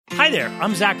Hi there,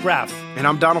 I'm Zach Braff. And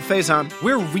I'm Donald Faison.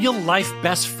 We're real-life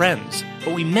best friends,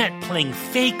 but we met playing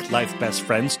fake-life best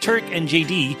friends, Turk and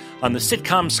JD, on the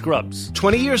sitcom Scrubs.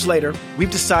 20 years later, we've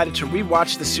decided to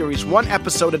rewatch the series one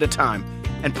episode at a time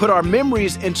and put our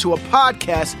memories into a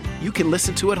podcast you can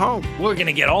listen to at home. We're going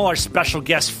to get all our special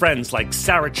guest friends like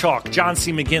Sarah Chalk, John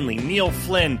C. McGinley, Neil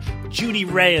Flynn, Judy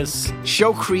Reyes.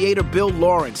 Show creator Bill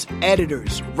Lawrence,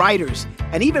 editors, writers,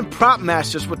 and even prop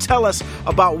masters will tell us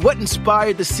about what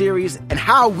inspired the series and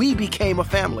how we became a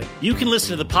family. You can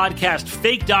listen to the podcast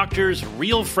Fake Doctors,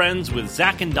 Real Friends with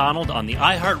Zach and Donald on the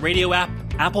iHeartRadio app,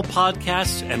 Apple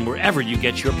Podcasts, and wherever you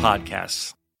get your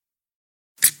podcasts.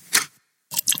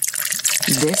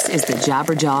 This is the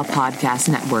Jabberjaw Podcast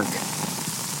Network.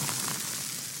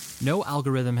 No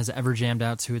algorithm has ever jammed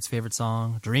out to its favorite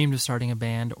song, dreamed of starting a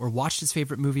band, or watched its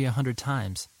favorite movie 100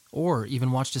 times, or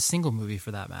even watched a single movie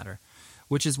for that matter,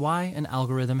 which is why an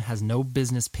algorithm has no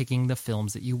business picking the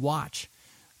films that you watch.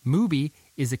 Mubi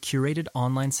is a curated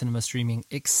online cinema streaming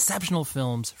exceptional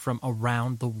films from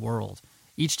around the world.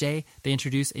 Each day, they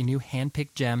introduce a new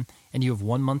hand-picked gem, and you have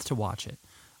 1 month to watch it.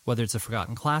 Whether it's a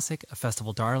forgotten classic, a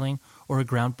festival darling, or a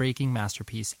groundbreaking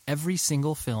masterpiece, every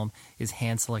single film is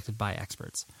hand-selected by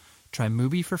experts. Try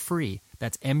Mubi for free.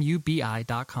 That's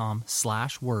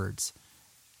mubi.com/words.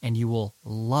 And you will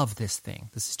love this thing.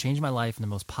 This has changed my life in the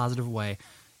most positive way.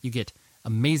 You get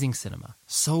amazing cinema.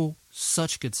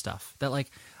 Such good stuff. That, like,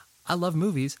 I love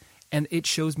movies, and it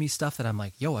shows me stuff that I'm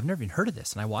like, yo, I've never even heard of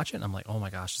this. And I watch it, and I'm like, oh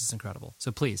my gosh, this is incredible.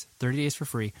 So please, 30 days for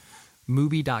free.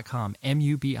 Mubi.com,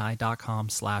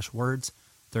 mubi.com/words,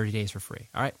 30 days for free.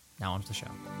 All right, now on to the show.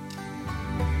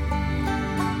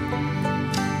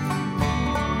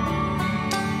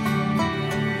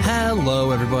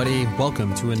 Hello, everybody.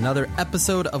 Welcome to another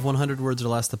episode of 100 Words or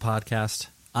Less, the podcast.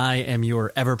 I am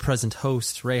your ever-present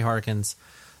host, Ray Harkins,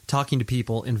 talking to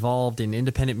people involved in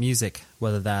independent music,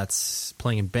 whether that's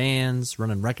playing in bands,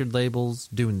 running record labels,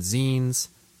 doing zines,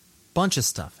 bunch of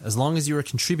stuff, as long as you are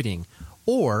contributing,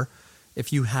 or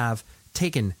if you have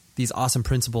taken these awesome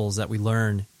principles that we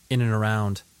learn in and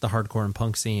around the hardcore and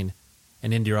punk scene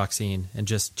and indie rock scene and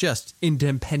just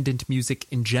independent music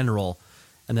in general,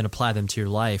 and then apply them to your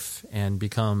life and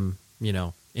become,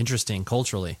 interesting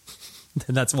culturally.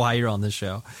 That's why you're on this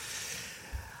show.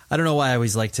 I don't know why I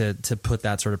always like to put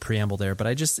that sort of preamble there, but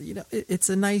I just, it's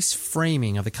a nice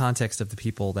framing of the context of the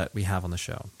people that we have on the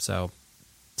show. So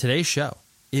today's show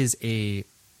is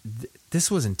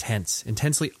this was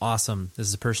intensely awesome. This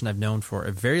is a person I've known for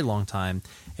a very long time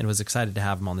and was excited to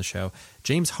have him on the show.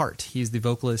 James Hart, he's the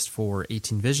vocalist for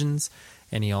 18 Visions,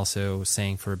 and he also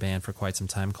sang for a band for quite some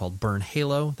time called Burn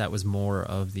Halo. That was more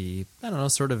of the,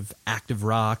 sort of active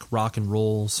rock and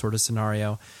roll sort of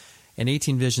scenario. And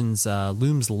 18 Visions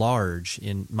looms large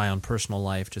in my own personal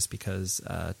life just because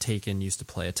Taken used to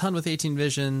play a ton with 18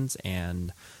 Visions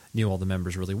and knew all the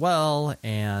members really well.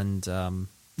 And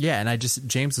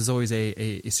James was always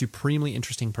a supremely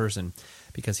interesting person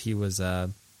because he was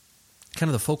kind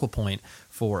of the focal point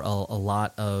for a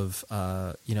lot of,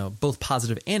 both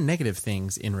positive and negative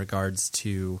things in regards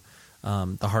to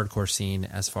the hardcore scene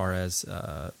as far as,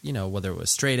 whether it was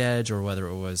straight edge or whether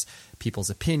it was people's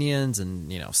opinions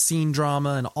and, scene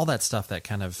drama and all that stuff that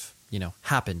kind of,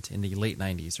 happened in the late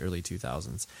 90s, early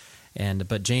 2000s.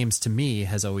 But James, to me,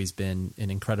 has always been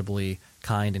an incredibly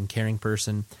kind and caring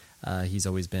person. He's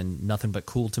always been nothing but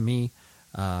cool to me,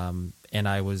 and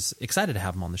I was excited to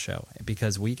have him on the show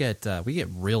because we get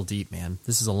real deep, man.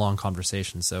 This is a long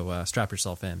conversation, so strap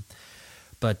yourself in.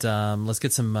 But let's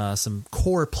get some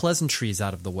core pleasantries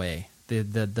out of the way.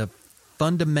 The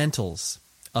fundamentals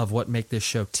of what make this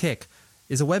show tick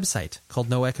is a website called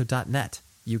noecho.net.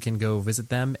 You can go visit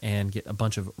them and get a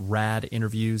bunch of rad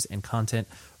interviews and content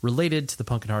related to the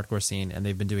punk and hardcore scene, and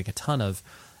they've been doing a ton of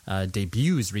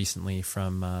debuts recently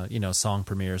from song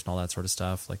premieres and all that sort of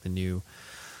stuff, like the new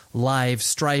live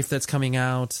Strife that's coming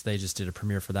out. They just did a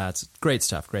premiere for that. It's great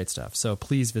stuff. So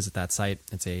please visit that site.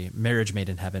 It's a marriage made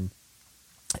in heaven.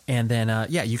 And then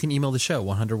you can email the show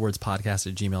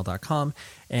 100wordspodcast@gmail.com.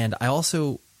 And I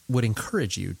also would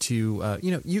encourage you to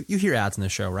you hear ads in the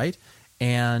show, right?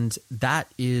 And that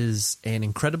is an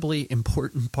incredibly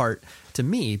important part to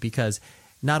me because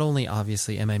not only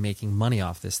obviously am I making money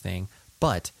off this thing,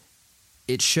 but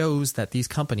it shows that these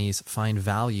companies find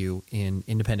value in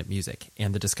independent music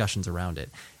and the discussions around it.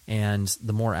 And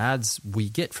the more ads we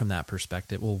get from that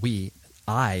perspective,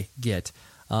 I get,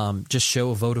 just show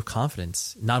a vote of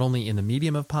confidence, not only in the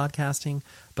medium of podcasting,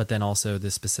 but then also the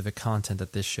specific content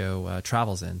that this show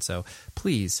travels in. So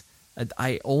please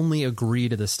I only agree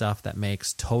to the stuff that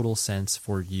makes total sense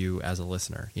for you as a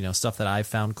listener. Stuff that I've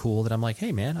found cool that I'm like,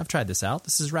 hey man, I've tried this out.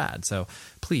 This is rad. So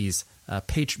please,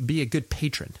 be a good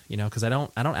patron. Because I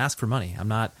don't ask for money. I'm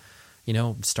not,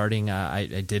 starting.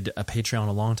 I did a Patreon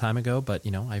a long time ago, but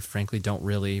I frankly don't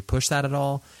really push that at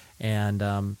all. And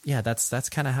that's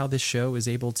kind of how this show is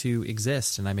able to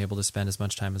exist, and I'm able to spend as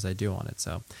much time as I do on it.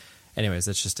 So, anyways,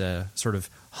 that's just a sort of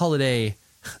holiday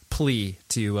plea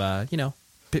to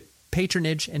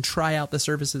patronage and try out the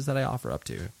services that I offer up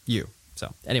to you.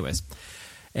 So anyways,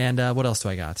 and what else do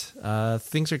I got?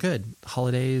 Things are good.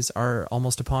 Holidays are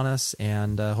almost upon us,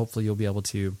 and hopefully you'll be able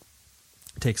to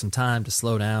take some time to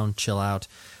slow down, chill out.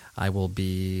 I will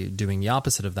be doing the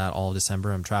opposite of that all of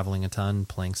December. I'm traveling a ton,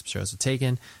 playing some shows with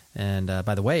Taken. And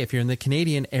by the way, if you're in the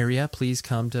Canadian area, please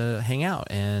come to hang out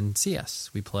and see us.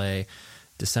 We play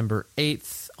December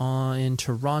 8th in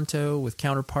Toronto with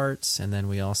Counterparts, and then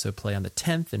we also play on the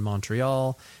 10th in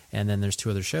Montreal, and then there's 2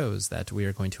 other shows that we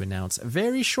are going to announce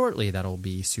very shortly that'll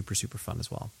be super, super fun as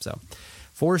well. So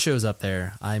 4 shows up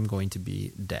there. I'm going to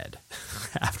be dead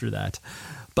after that,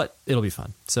 but it'll be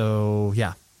fun. So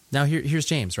yeah, now here's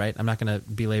James, right? I'm not going to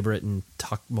belabor it and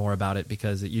talk more about it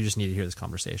because you just need to hear this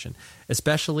conversation,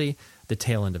 especially the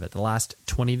tail end of it. The last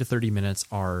 20 to 30 minutes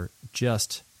are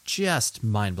just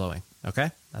mind-blowing.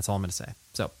 Okay? That's all I'm going to say.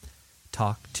 So,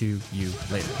 talk to you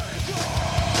later.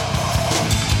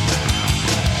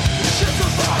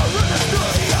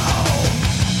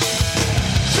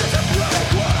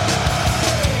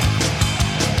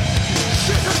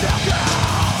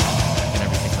 And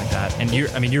everything like that.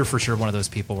 And you're for sure one of those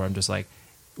people where I'm just like,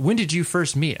 when did you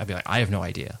first meet? I'd be like, I have no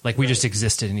idea. Like, we just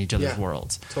existed in each other's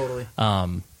worlds. Totally.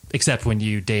 Except when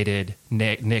you dated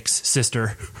Nick's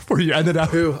sister, where you ended up.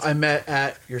 Who I met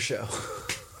at your show.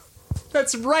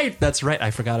 That's right.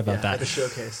 I forgot about that. At the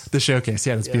showcase. The showcase.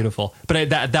 Yeah, that's beautiful. But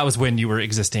that was when you were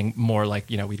existing more like,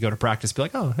 we'd go to practice, be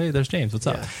like, oh, hey, there's James. What's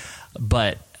up?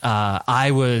 But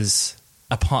I was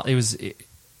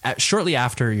shortly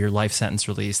after your Life Sentence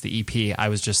release, the EP, I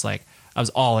was just like, I was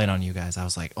all in on you guys. I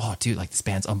was like, oh, dude, like this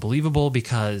band's unbelievable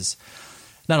because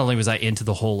not only was I into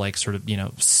the whole like sort of,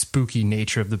 spooky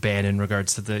nature of the band in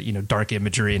regards to the, dark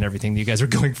imagery and everything that you guys were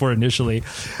going for initially.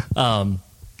 But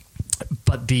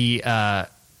I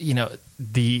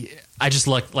just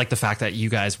like the fact that you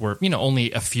guys were,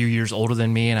 only a few years older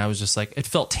than me. And I was just like, it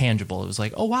felt tangible. It was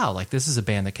like, oh, wow, like this is a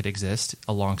band that could exist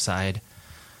alongside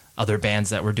other bands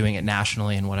that were doing it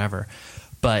nationally and whatever.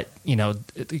 But,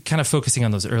 kind of focusing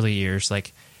on those early years,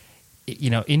 like,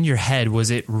 in your head, was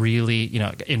it really,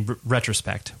 in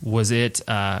retrospect, was it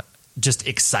just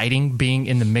exciting being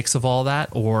in the mix of all that?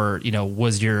 Or,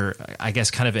 was your, I guess,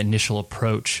 kind of initial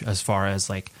approach as far as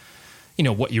like,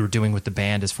 what you were doing with the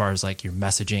band as far as like your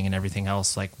messaging and everything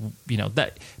else, like,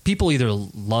 that people either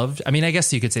loved, I mean, I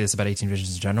guess you could say this about 18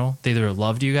 Visions in general. They either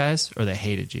loved you guys or they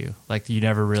hated you. Like you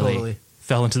never really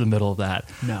fell into the middle of that.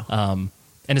 No.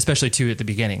 And especially too at the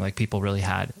beginning, like people really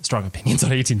had strong opinions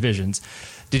on 18 Visions.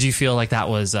 Did you feel like that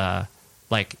was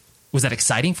was that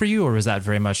exciting for you, or was that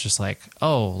very much just like,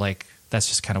 oh, like that's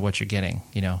just kind of what you're getting,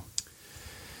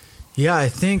 Yeah, I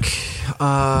think,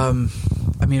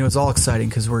 it was all exciting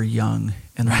because we're young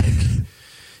and like,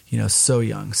 so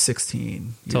young,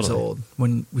 16 years old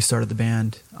when we started the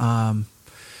band,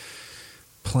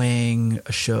 playing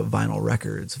a show at Vinyl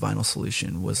Records, Vinyl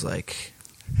Solution was like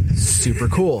super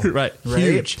cool. Right.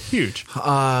 Huge.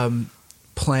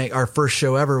 Playing our first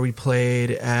show ever, we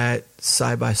played at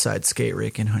Side by Side Skate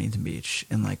Rink in Huntington Beach,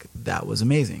 and like that was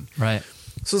amazing. Right.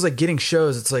 So it's like getting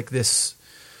shows. It's like this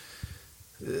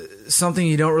something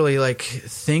you don't really like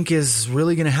think is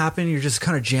really going to happen. You're just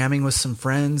kind of jamming with some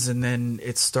friends, and then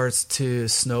it starts to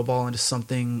snowball into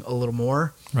something a little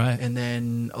more, right? And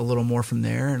then a little more from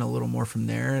there, and a little more from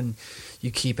there, and you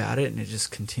keep at it, and it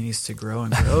just continues to grow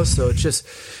and grow. So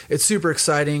it's super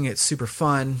exciting. It's super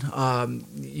fun.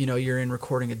 You're in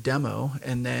recording a demo,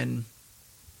 and then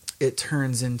it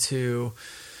turns into,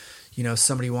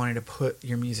 somebody wanting to put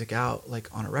your music out like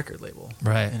on a record label.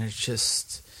 Right. And it's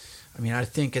just, I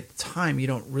think at the time you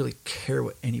don't really care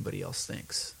what anybody else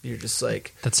thinks. You're just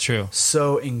like, that's true.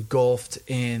 So engulfed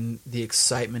in the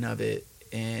excitement of it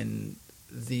and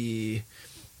the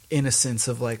innocence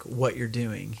of like what you're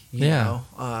doing, you know,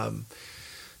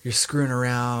 you're screwing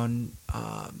around,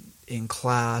 in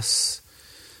class,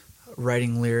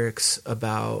 writing lyrics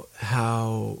about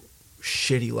how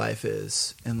shitty life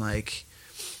is and like,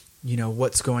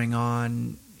 what's going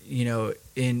on,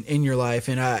 in your life.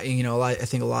 And I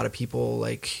think a lot of people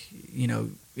like,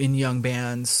 in young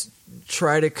bands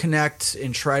try to connect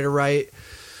and try to write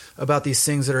about these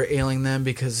things that are ailing them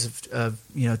because of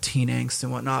you know, teen angst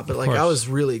and whatnot. But like, course. I was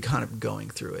really kind of going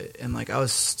through it, and like, I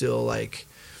was still like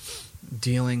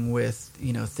dealing with,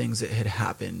 you know, things that had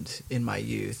happened in my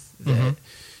youth that,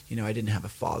 you know, I didn't have a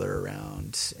father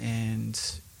around, and,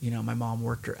 you know, my mom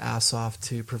worked her ass off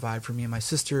to provide for me and my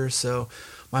sister. So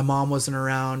my mom wasn't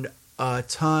around a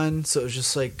ton. So it was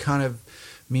just like kind of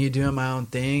me doing my own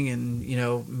thing, and, you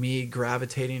know, me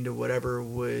gravitating to whatever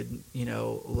would, you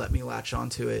know, let me latch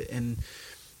onto it. And,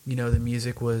 you know, the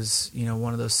music was, you know,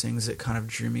 one of those things that kind of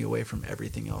drew me away from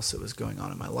everything else that was going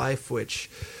on in my life, which,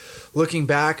 looking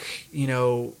back, you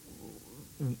know,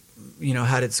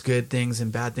 had its good things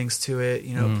and bad things to it,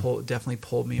 you know, definitely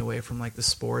pulled me away from like the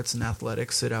sports and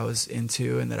athletics that I was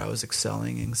into and that I was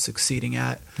excelling and succeeding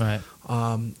at. Right.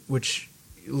 Which,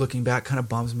 looking back, kind of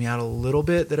bums me out a little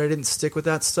bit that I didn't stick with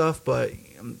that stuff, but,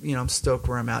 you know, I'm stoked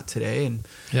where I'm at today. And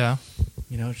yeah,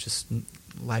 you know, it's just,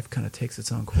 life kind of takes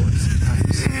its own course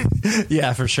sometimes.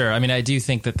 Yeah, for sure. I mean, I do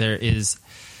think that there is,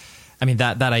 I mean,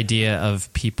 that idea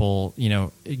of people, you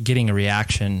know, getting a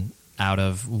reaction out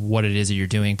of what it is that you're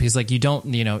doing, because like, you don't,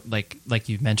 you know, like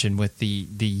you mentioned with the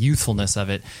youthfulness of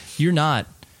it, you're not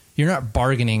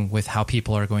bargaining with how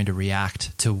people are going to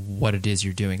react to what it is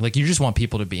you're doing. Like, you just want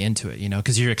people to be into it, you know,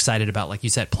 because you're excited about, like you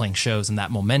said, playing shows and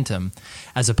that momentum,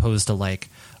 as opposed to like,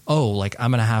 oh, like,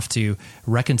 I'm going to have to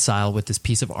reconcile with this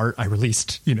piece of art I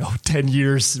released, you know, 10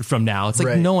 years from now. It's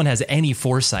like, no one has any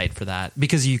foresight for that,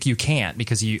 because you can't,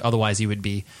 because otherwise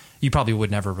you probably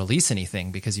would never release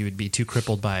anything, because you would be too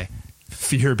crippled by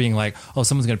fear, being like, oh,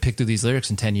 someone's going to pick through these lyrics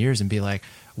in 10 years and be like,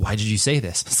 why did you say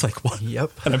this? It's like, what?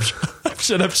 Yep. And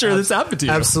I'm sure this happened to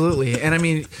you. Absolutely. And I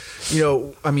mean, you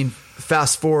know,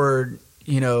 fast forward,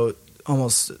 you know,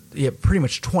 almost, pretty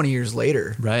much 20 years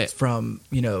later, right, from,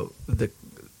 you know,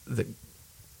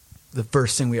 the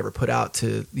first thing we ever put out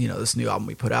to, you know, this new album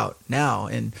we put out now.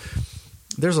 And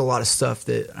there's a lot of stuff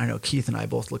that I know Keith and I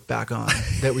both look back on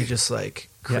that we just like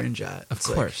cringe at. Of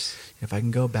course. Like, if I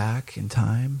can go back in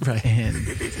time and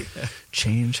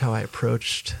change how I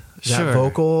approached that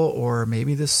vocal, or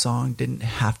maybe this song didn't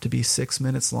have to be 6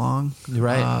 minutes long.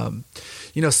 Right.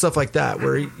 You know, stuff like that,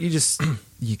 where you just,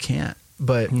 you can't,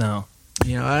 but no,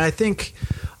 you know, and I think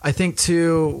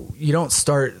too, you don't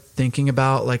start thinking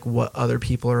about like what other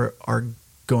people are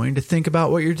going to think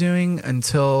about what you're doing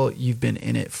until you've been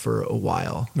in it for a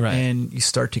while. Right. And you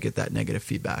start to get that negative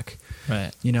feedback.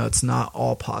 Right. You know, it's not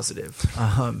all positive.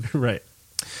 Right.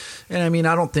 And I mean,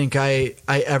 I don't think I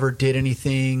ever did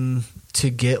anything to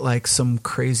get like some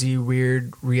crazy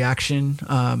weird reaction.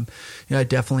 You know, I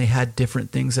definitely had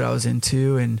different things that I was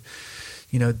into, and,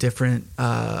 you know, different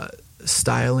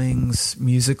stylings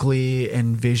musically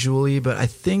and visually, but I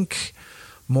think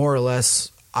more or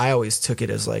less I always took it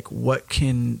as like, what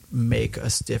can make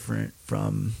us different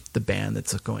from the band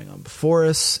that's going on before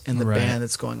us and the band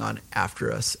that's going on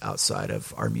after us outside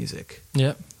of our music.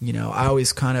 Yep. You know, I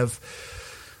always kind of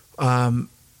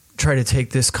try to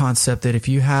take this concept that if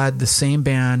you had the same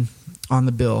band on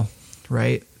the bill,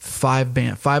 right, five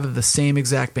of the same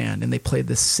exact band, and they played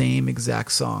the same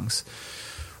exact songs,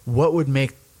 what would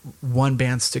make one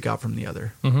band stick out from the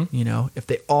other? You know, if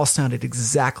they all sounded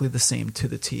exactly the same to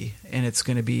the T, and it's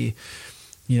going to be,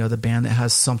 you know, the band that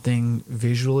has something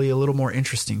visually a little more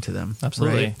interesting to them.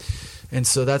 Absolutely. Right? And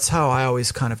so that's how I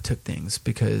always kind of took things,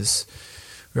 because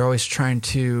we're always trying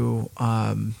to,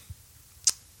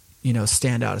 you know,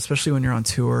 stand out, especially when you're on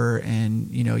tour and,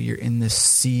 you know, you're in this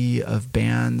sea of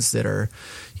bands that are,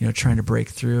 you know, trying to break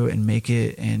through and make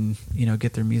it and, you know,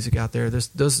 get their music out there.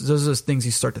 Those are those things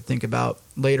you start to think about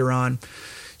later on.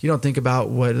 You don't think about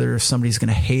whether somebody's going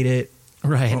to hate it,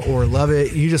 right, or love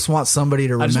it. You just want somebody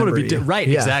to remember. I just want to be right.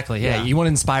 Yeah. Exactly. Yeah. You want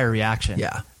to inspire reaction.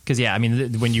 Yeah. Because I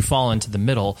mean, when you fall into the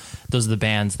middle, those are the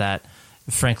bands that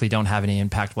frankly don't have any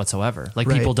impact whatsoever. Like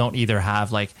people don't either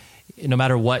have, like, no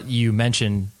matter what you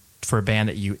mention for a band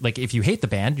that you like, if you hate the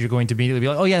band, you're going to immediately be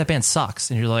like, oh yeah, that band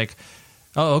sucks. And you're like,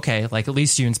 oh, okay. Like, at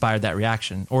least you inspired that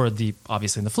reaction. Or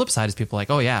obviously on the flip side is people like,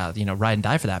 oh yeah, you know, ride and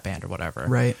die for that band or whatever.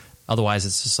 Right. Otherwise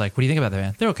it's just like, what do you think about the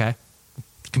band? They're okay.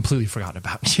 Completely forgotten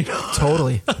about, you know?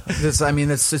 Totally.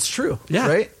 It's true. Yeah.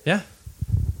 Right. Yeah.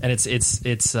 And it's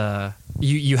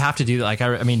you have to do that. Like,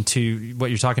 I mean, to what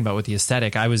you're talking about with the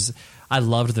aesthetic, I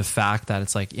loved the fact that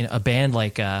it's like, you know, a band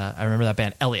like, I remember that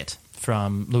band Elliott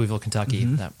from Louisville, Kentucky,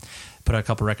 that put out a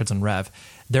couple records on Rev.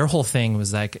 Their whole thing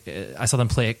was like, I saw them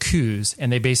play at Coos,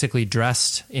 and they basically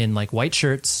dressed in like white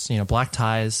shirts, you know, black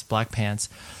ties, black pants,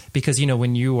 because, you know,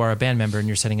 when you are a band member and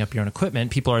you're setting up your own equipment,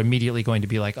 people are immediately going to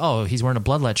be like, oh, he's wearing a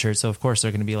Bloodlet shirt, so of course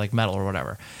they're going to be like metal or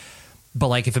whatever. But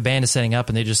like if a band is setting up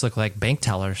and they just look like bank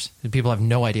tellers, people have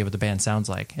no idea what the band sounds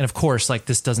like. And of course, like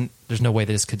there's no way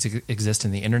that this could exist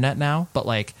in the internet now, but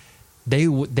like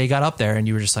they got up there and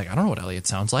you were just like, I don't know what Elliot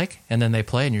sounds like. And then they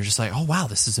play and you're just like, oh wow,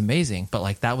 this is amazing. But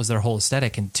like that was their whole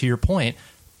aesthetic. And to your point,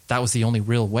 that was the only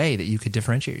real way that you could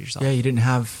differentiate yourself. Yeah. You didn't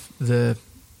have the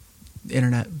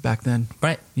internet back then.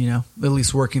 Right. You know, at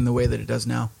least working the way that it does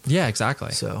now. Yeah,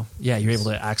 exactly. So yeah, you're able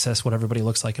to access what everybody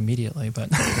looks like immediately, but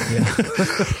yeah.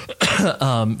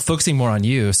 Focusing more on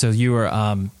you. So you were,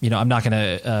 you know, I'm not going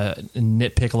to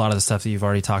nitpick a lot of the stuff that you've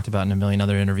already talked about in a million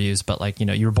other interviews, but like, you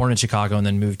know, you were born in Chicago and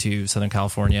then moved to Southern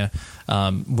California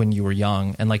when you were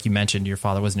young. And like you mentioned, your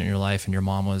father wasn't in your life and your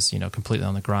mom was, you know, completely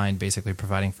on the grind, basically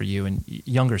providing for you and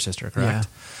younger sister, correct?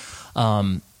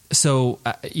 Yeah. So,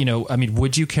 you know, I mean,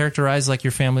 would you characterize like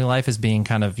your family life as being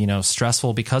kind of, you know,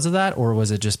 stressful because of that? Or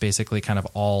was it just basically kind of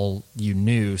all you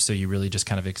knew? So you really just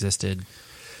kind of existed?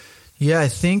 Yeah, I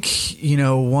think, you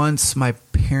know, once my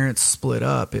parents split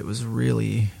up, it was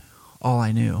really all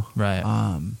I knew. Right.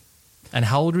 And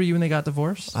how old were you when they got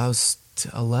divorced? I was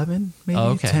 11,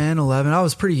 maybe 10, 11. I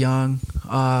was pretty young.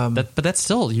 But that's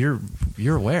still, you're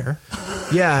aware.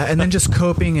 Yeah. And then just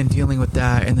coping and dealing with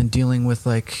that, and then dealing with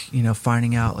like, you know,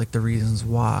 finding out like the reasons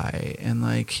why, and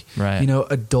like, right. you know,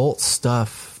 adult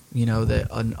stuff, you know, that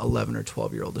an 11 or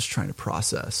 12-year-old is trying to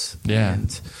process. Yeah.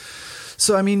 And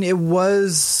so, I mean, it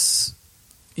was,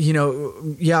 you know,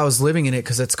 yeah, I was living in it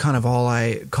because that's kind of all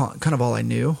I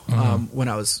knew when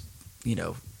I was, you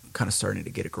know, kind of starting to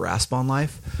get a grasp on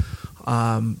life.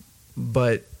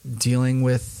 But dealing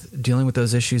with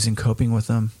those issues and coping with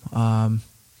them,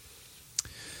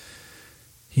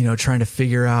 you know, trying to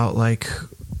figure out like,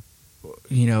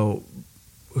 you know,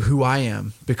 who I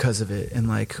am because of it, and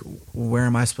like, where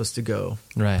am I supposed to go?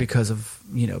 Right. Because of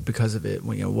it. You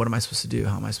know, what am I supposed to do?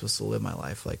 How am I supposed to live my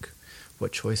life? Like,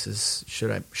 what choices should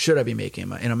I be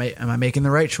making? Am I making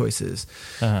the right choices?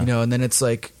 Uh-huh. You know, and then it's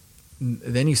like,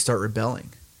 then you start rebelling.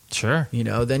 Sure. You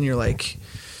know, then you're like,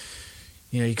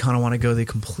 you know, you kind of want to go the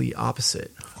complete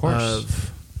opposite of,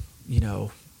 you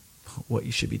know, what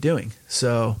you should be doing.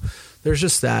 So there's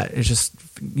just that. It's just,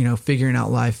 you know, figuring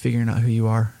out life, figuring out who you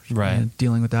are, right? And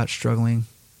dealing with that, struggling.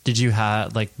 Did you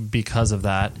have, like, because of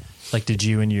that, like, did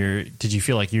you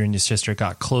feel like you and your sister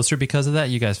got closer because of that?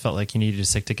 You guys felt like you needed to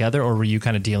stick together, or were you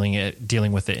kind of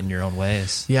dealing with it in your own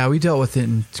ways? Yeah, we dealt with it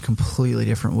in completely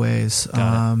different ways.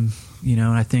 You know,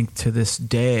 and I think to this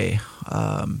day,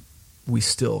 we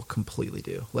still completely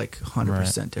do, like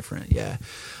 100% different. Yeah.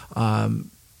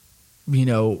 You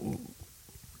know,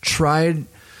 tried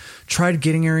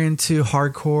getting her into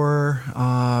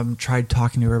hardcore, tried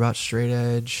talking to her about straight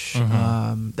edge,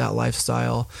 that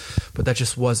lifestyle, but that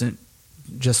just wasn't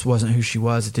who she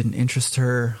was. It didn't interest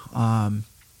her.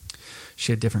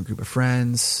 She had a different group of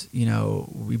friends. You know,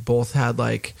 we both had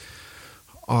like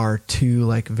our two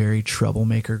like very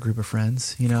troublemaker group of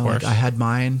friends. You know, like I had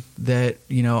mine that,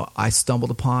 you know, I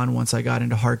stumbled upon once I got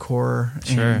into hardcore.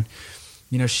 Sure. And,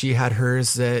 you know, she had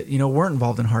hers that, you know, weren't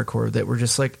involved in hardcore, that were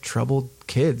just like troubled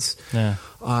kids. Yeah.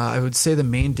 I would say the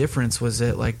main difference was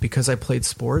that, like, because I played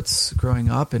sports growing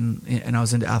up and I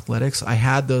was into athletics, I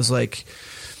had those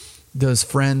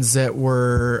friends that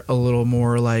were a little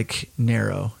more like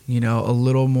narrow, you know, a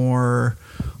little more,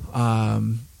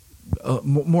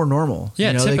 more normal.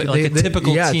 Yeah. You know,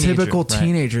 typical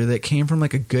teenager that came from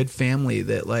like a good family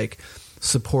that like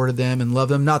supported them and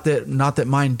loved them. Not that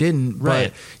mine didn't,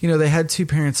 but you know, they had two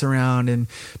parents around, and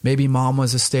maybe mom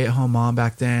was a stay-at-home mom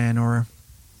back then, or,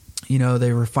 you know,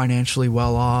 they were financially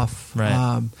well off.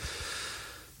 Right.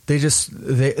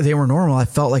 They were normal. I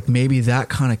felt like maybe that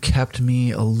kind of kept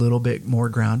me a little bit more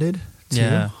grounded too.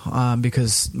 Yeah.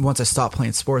 Because once I stopped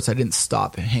playing sports, I didn't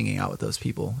stop hanging out with those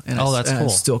people. And that's cool. I'm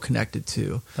still connected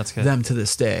to them to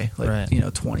this day, like, you know,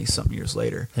 20 something years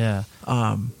later. Yeah.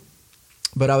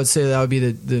 But I would say that would be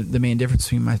the main difference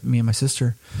between me and my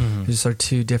sister. Mm-hmm. Just our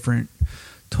two different,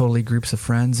 totally groups of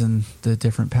friends, and the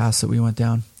different paths that we went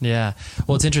down. Yeah.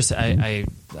 Well, it's interesting. I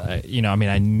you know, I mean,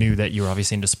 I knew that you were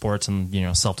obviously into sports and, you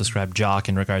know, self-described jock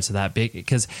in regards to that,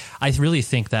 because I really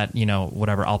think that, you know,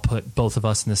 whatever, I'll put both of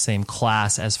us in the same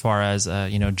class as far as,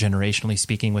 you know, generationally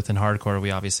speaking within hardcore.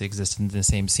 We obviously exist in the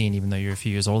same scene, even though you're a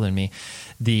few years older than me.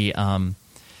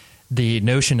 The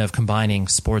notion of combining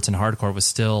sports and hardcore was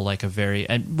still like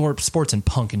or sports and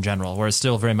punk in general, where it's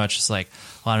still very much just like,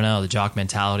 well, I don't know, the jock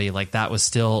mentality, like that was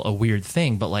still a weird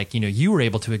thing. But like, you know, you were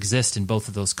able to exist in both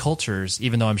of those cultures,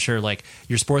 even though I'm sure like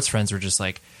your sports friends were just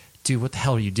like, dude, what the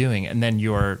hell are you doing? And then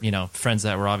your, you know, friends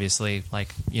that were obviously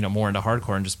like, you know, more into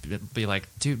hardcore and just be like,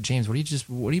 dude, James, what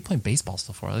are you playing baseball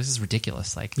still for? This is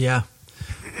ridiculous. Like, yeah.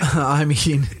 I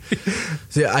mean,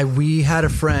 we had a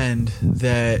friend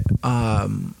that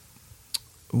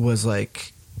was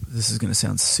like, this is going to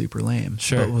sound super lame,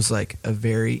 sure, but was like a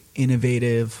very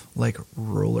innovative, like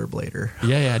rollerblader.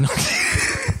 Yeah. No.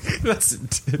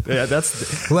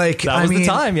 that's like, that was the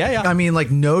time. Yeah. I mean, like,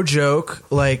 no joke.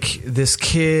 Like, this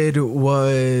kid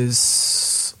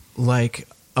was like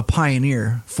a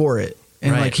pioneer for it.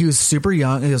 And like, he was super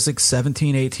young. He was like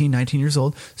 17, 18, 19 years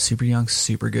old, super young,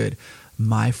 super good.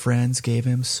 My friends gave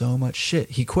him so much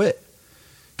shit. He quit.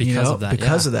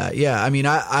 Because of that. Yeah. I mean,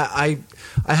 I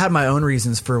had my own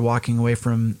reasons for walking away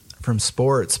from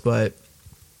sports, but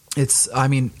I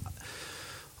mean,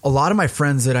 a lot of my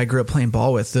friends that I grew up playing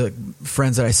ball with, the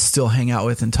friends that I still hang out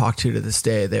with and talk to this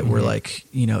day that were like,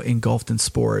 engulfed in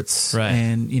sports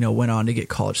and, went on to get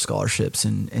college scholarships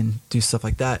and do stuff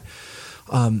like that.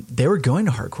 They were going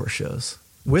to hardcore shows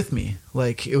with me.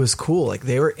 Like, it was cool. Like,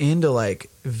 they were into like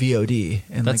VOD,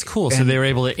 and that's like, cool. So they were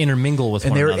able to intermingle with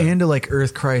one another. And they were into like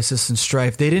Earth Crisis and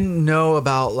Strife. They didn't know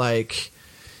about like,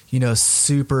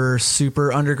 super,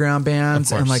 super underground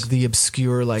bands and like the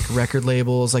obscure like record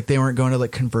labels. Like, they weren't going to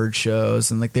like Converge shows,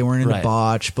 and like they weren't into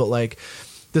Botch, but like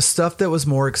the stuff that was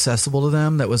more accessible to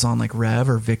them, that was on like Rev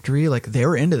or Victory, like they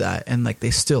were into that, and like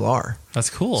they still are. That's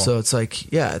cool. So it's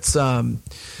like, yeah, it's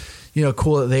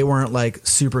cool that they weren't like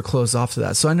super closed off to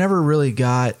that. So I never really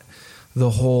got the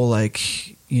whole like,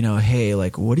 hey,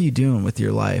 like, what are you doing with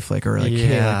your life? Like, or like,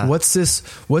 hey, like, what's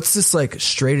this like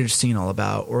straight edge scene all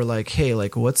about? Or like, hey,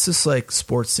 like, what's this like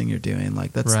sports thing you're doing?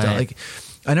 Like, that's like,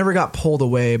 I never got pulled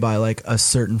away by like a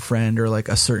certain friend or like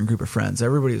a certain group of friends.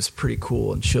 Everybody was pretty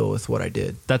cool and chill with what I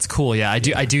did. That's cool. Yeah. I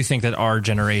do think that our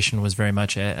generation was very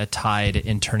much a tide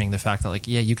in turning the fact that like,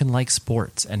 yeah, you can like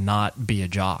sports and not be a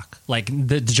jock. Like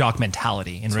the jock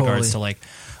mentality in regards to like,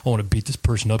 I want to beat this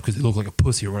person up because they look like a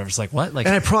pussy or whatever. It's like, what? Like,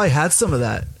 and I probably had some of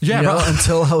that,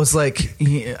 until I was like,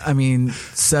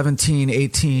 17,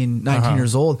 18, 19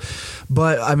 years old.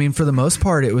 But I mean, for the most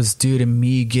part, it was due to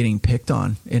me getting picked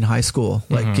on in high school,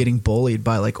 like getting bullied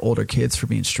by like older kids for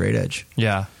being straight edge.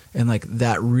 Yeah. And like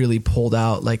that really pulled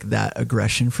out like that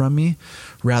aggression from me,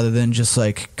 rather than just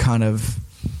like kind of,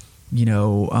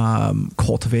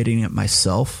 cultivating it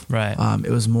myself. Right.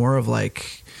 It was more of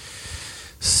like,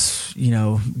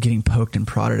 getting poked and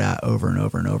prodded at over and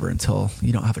over and over until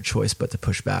you don't have a choice but to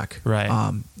push back. Right.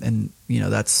 And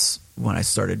that's when I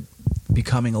started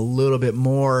becoming a little bit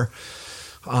more,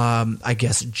 I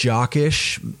guess,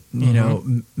 jockish,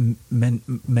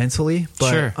 mentally. But,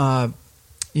 sure. I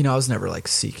was never like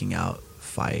seeking out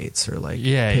fights or like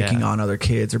picking on other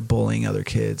kids or bullying other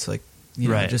kids. Like,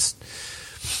 just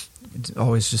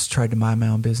always just tried to mind my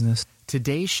own business.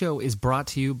 Today's show is brought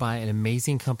to you by an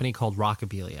amazing company called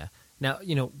Rockabilia. Now,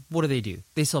 what do?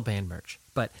 They sell band merch,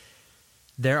 but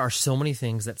there are so many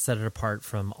things that set it apart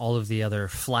from all of the other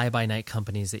fly-by-night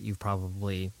companies that you've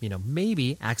probably,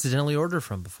 maybe accidentally ordered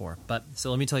from before. But so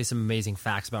let me tell you some amazing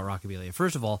facts about Rockabilia.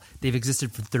 First of all, they've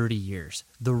existed for 30 years.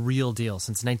 The real deal.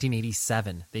 Since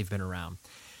 1987, they've been around.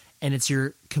 And it's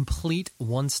your complete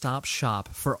one-stop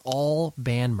shop for all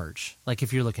band merch. Like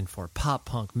if you're looking for pop,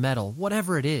 punk, metal,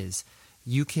 whatever it is,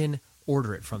 you can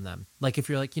order it from them. Like if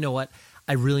you're like, you know what,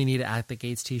 I really need an At the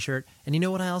Gates t-shirt. And you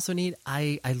know what I also need?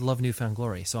 I love Newfound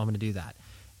Glory, so I'm going to do that.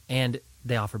 And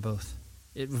they offer both.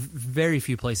 Very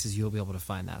few places you'll be able to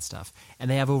find that stuff. And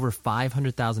they have over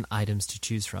 500,000 items to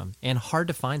choose from, and hard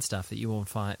to find stuff that you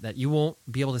won't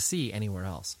be able to see anywhere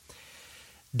else.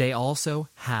 They also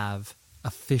have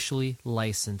officially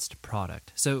licensed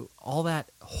product. So all that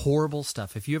horrible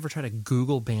stuff, if you ever try to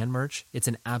Google band merch, it's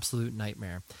an absolute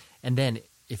nightmare. And then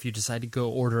if you decide to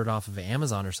go order it off of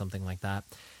Amazon or something like that,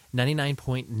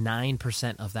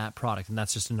 99.9% of that product, and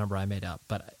that's just a number I made up,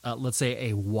 but let's say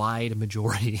a wide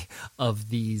majority of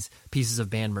these pieces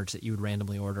of band merch that you would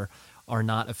randomly order are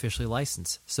not officially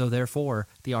licensed. So therefore,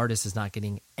 the artist is not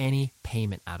getting any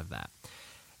payment out of that.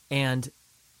 And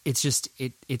it's just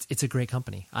it's a great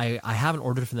company. I haven't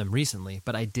ordered from them recently,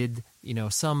 but I did,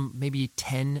 some maybe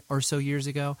 10 or so years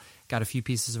ago. Got a few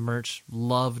pieces of merch,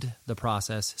 loved the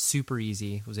process, super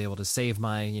easy. Was able to save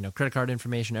my credit card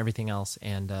information, everything else,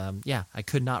 and I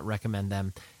could not recommend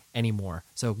them anymore.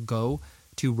 So go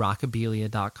to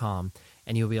rockabilia.com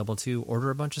and you'll be able to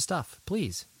order a bunch of stuff.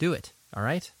 Please do it. All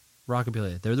right,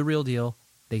 Rockabilia, they're the real deal.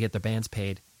 They get their bands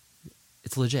paid.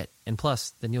 It's legit. And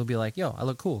plus, then you'll be like, yo, I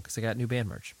look cool because I got new band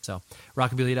merch. So,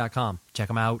 rockabilia.com. Check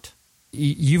them out.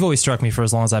 You've always struck me for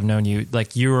as long as I've known you.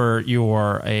 Like, you're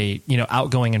a,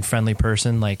 outgoing and friendly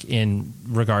person, like, in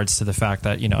regards to the fact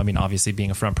that, obviously being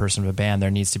a front person of a band,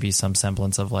 there needs to be some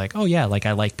semblance of like, oh, yeah, like,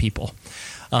 I like people.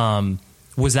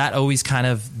 Was that always kind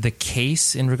of the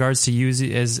case in regards to you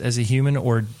as a human,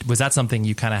 or was that something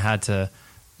you kind of had to,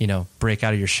 break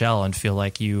out of your shell and feel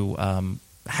like you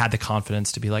had the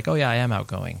confidence to be like, oh yeah, I am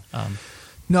outgoing?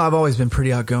 No, I've always been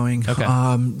pretty outgoing.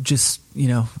 Okay. Just,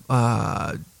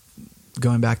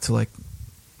 going back to like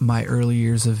my early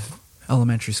years of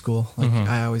elementary school, like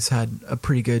I always had a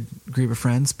pretty good group of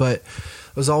friends, but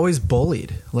I was always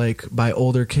bullied like by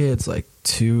older kids, like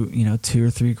 2 or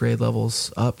 3 grade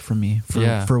levels up from me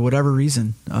for whatever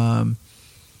reason.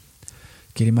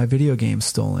 Getting my video games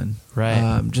stolen.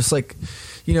 Right. Just like,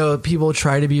 people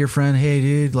try to be your friend. Hey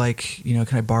dude, like, can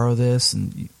I borrow this?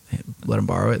 And let them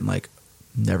borrow it and like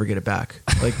never get it back.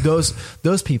 Like those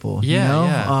people,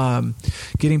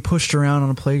 getting pushed around on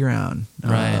a playground.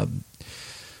 Right.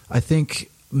 I think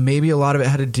maybe a lot of it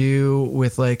had to do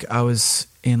with like, I was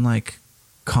in like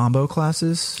combo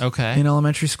classes in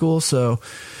elementary school. So,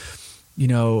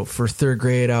 for 3rd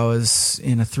grade, I was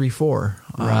in a 3-4.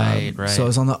 Right. So I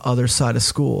was on the other side of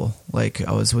school. Like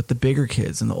I was with the bigger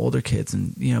kids and the older kids.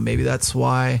 And, maybe that's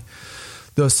why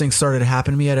those things started to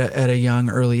happen to me at a young,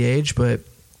 early age. But,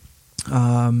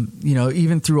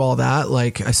 even through all that,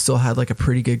 like I still had like a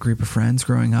pretty good group of friends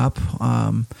growing up.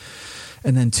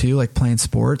 And then too, like playing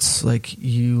sports, like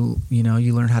you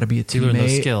learn how to be a teammate. You learn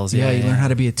those skills. You learn how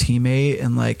to be a teammate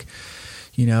and like,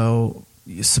 you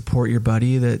support your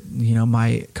buddy that,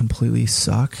 might completely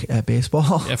suck at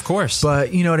baseball. Of course.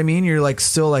 But you know what I mean? You're like,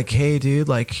 still like, hey dude,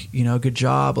 like, good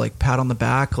job, like pat on the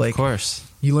back. Like, of course.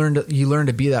 You learn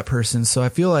to be that person. So I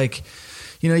feel like,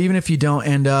 even if you don't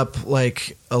end up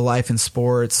like a life in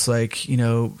sports, like,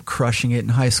 crushing it in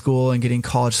high school and getting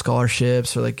college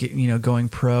scholarships or like, going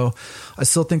pro, I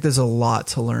still think there's a lot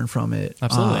to learn from it.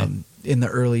 Absolutely. In the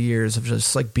early years of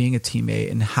just like being a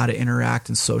teammate and how to interact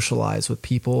and socialize with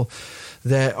people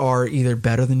that are either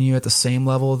better than you at the same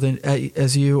level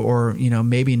as you, or,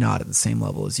 maybe not at the same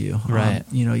level as you. Right.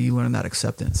 You learn that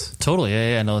acceptance. Totally.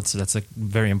 Yeah. No, that's a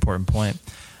very important point.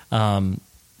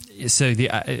 So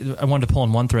I wanted to pull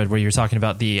in one thread where you were talking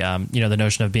about the the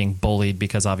notion of being bullied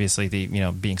because obviously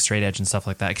being straight edge and stuff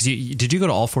like that. Because did you go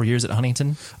to all 4 years at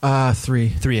Huntington? 3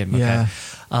 of them. Okay.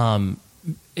 Yeah.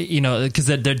 Because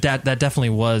that definitely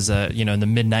was in the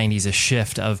mid 90s a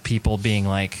shift of people being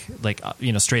like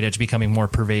straight edge becoming more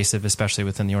pervasive, especially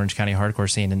within the Orange County hardcore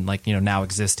scene, and like now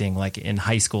existing like in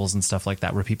high schools and stuff like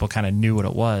that where people kind of knew what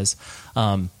it was.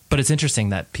 But it's interesting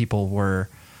that people were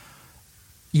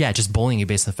just bullying you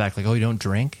based on the fact like, oh, you don't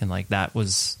drink, and like that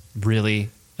was really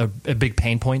a big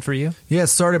pain point for you. Yeah, it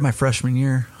started my freshman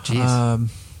year. Jeez.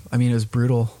 It was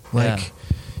brutal. Like,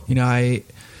 I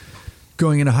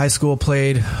going into high school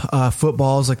played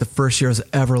football. It was like the first year I was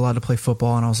ever allowed to play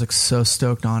football, and I was like so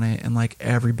stoked on it. And like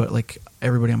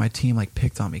everybody on my team like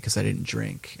picked on me because I didn't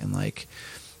drink and like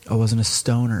I wasn't a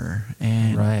stoner,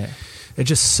 and it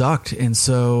just sucked. And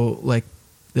so like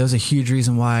that was a huge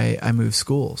reason why I moved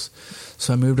schools.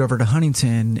 So I moved over to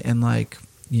Huntington, and like,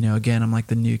 again, I'm like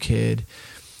the new kid,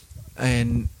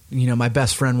 and my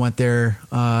best friend went there.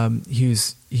 I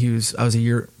was a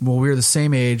year, we were the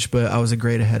same age, but I was a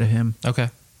grade ahead of him. Okay.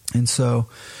 And so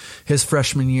his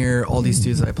freshman year, all these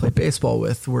dudes that I played baseball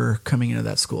with were coming into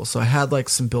that school. So I had like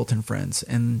some built-in friends,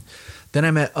 and then I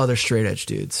met other straight edge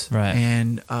dudes. Right.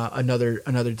 And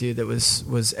another dude that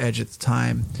was edge at the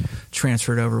time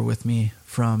transferred over with me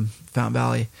from Fountain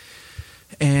Valley.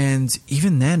 And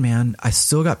even then, man, I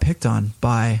still got picked on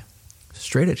by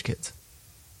straight edge kids,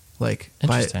 like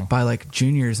by like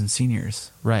juniors and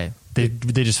seniors. Right. They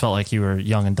just felt like you were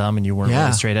young and dumb and you weren't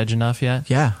really straight edge enough yet.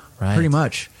 Yeah. Right. Pretty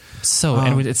much. So,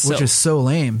 and it's which is so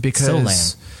lame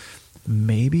because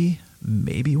maybe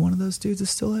one of those dudes is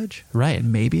still edge. Right.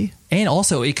 Maybe. And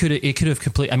also it could have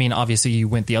completely, I mean, obviously you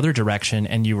went the other direction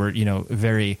and you were,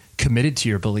 very committed to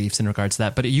your beliefs in regards to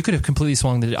that, but you could have completely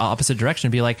swung the opposite direction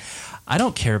and be like, I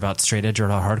don't care about straight edge or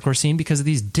the hardcore scene because of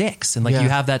these dicks. And like you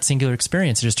have that singular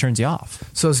experience, it just turns you off.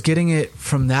 So I was getting it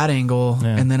from that angle,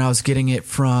 and then I was getting it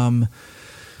from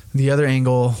the other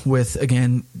angle with,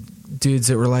 again, dudes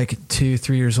that were like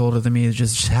 2-3 years older than me that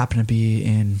just happened to be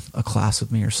in a class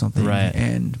with me or something. Right.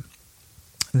 And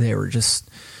they were just,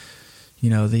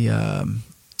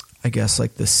 I guess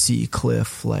like the Sea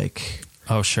Cliff, like,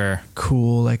 oh, sure,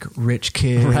 cool, like rich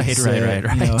kids. Right.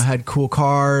 Had cool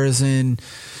cars and,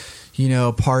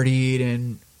 partied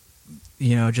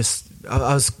and, just,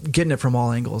 I was getting it from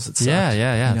all angles. It sucked,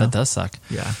 yeah. That does suck.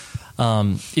 Yeah.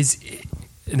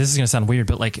 And this is going to sound weird,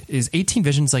 but like, is 18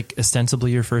 Visions like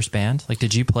ostensibly your first band? Like,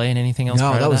 did you play in anything else?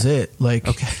 No, that was it. Like,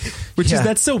 okay.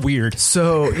 That's so weird.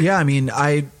 So yeah, I mean,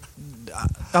 I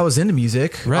was into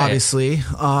music, obviously.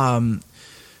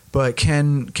 But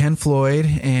Ken Floyd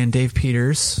and Dave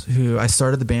Peters, who I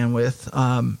started the band with,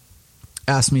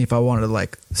 asked me if I wanted to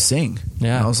like sing.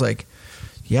 Yeah. And I was like,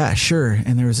 yeah, sure.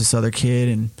 And there was this other kid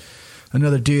and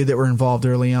another dude that were involved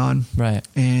early on. Right.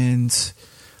 And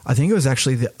I think it was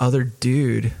actually the other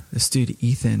dude, this dude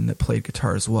Ethan, that played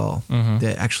guitar as well,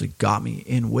 that actually got me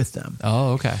in with them.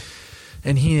 Oh, okay.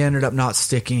 And he ended up not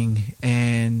sticking,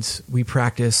 and we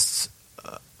practiced,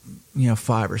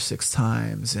 5 or 6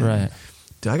 times. And Right.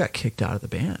 Dude, I got kicked out of the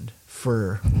band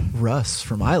for Russ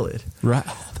from Eyelid. Right.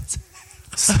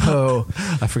 So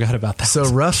I forgot about that. So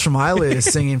Russ from Eyelid is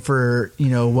singing for,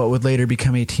 what would later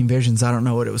become 18 Visions. I don't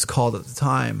know what it was called at the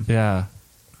time. Yeah.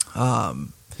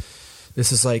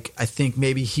 This is like, I think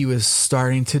maybe he was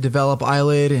starting to develop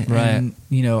Eyelid, and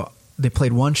they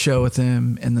played one show with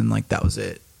him, and then like that was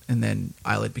it. And then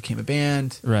Eyelid became a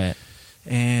band. Right.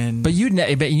 And but you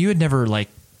had never like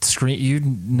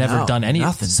you'd never done anything.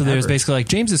 Nothing. So there was basically like,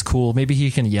 James is cool. Maybe he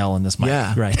can yell in this mic.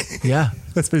 Yeah. Right. Yeah.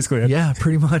 That's basically it. Yeah,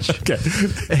 pretty much. Okay.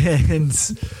 And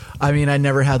I mean, I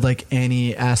never had like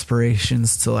any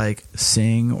aspirations to like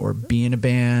sing or be in a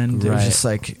band. It was just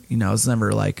like, I was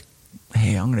never like,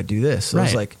 hey, I'm going to do this. So I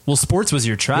was like, well, sports was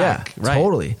your track. Yeah,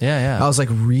 totally. Yeah. I was like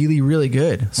really, really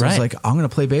good. So I was like, I'm going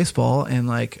to play baseball and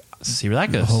like, see where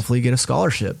that goes. Hopefully get a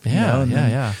scholarship. Yeah.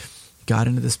 Yeah. Got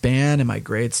into this band and my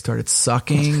grades started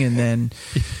sucking. And then,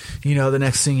 the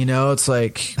next thing you know, it's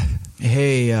like,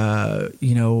 hey,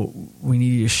 we need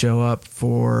you to show up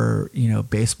for,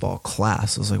 baseball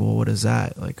class. I was like, well, what is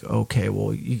that? Like, okay, well,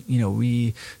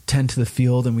 we tend to the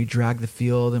field and we drag the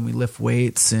field and we lift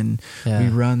weights and we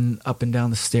run up and down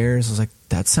the stairs. I was like,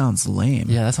 that sounds lame.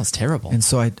 Yeah, that sounds terrible. And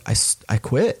so I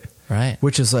quit. Right.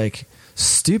 Which is like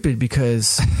stupid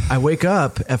because I wake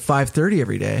up at 5:30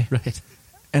 every day. Right.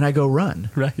 And I go run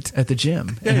at the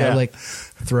gym, and I like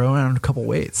throw around a couple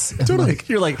weights. Totally,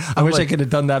 you're like, I wish I could have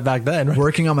done that back then. Right?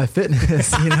 Working on my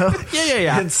fitness,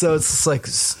 Yeah. And so it's just like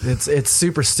it's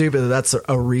super stupid. That's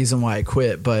a reason why I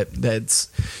quit, but that's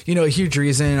a huge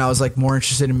reason. I was like more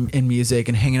interested in music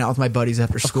and hanging out with my buddies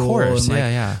after school, of course. and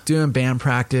like doing band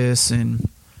practice, and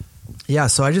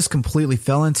so I just completely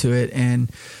fell into it, and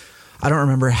I don't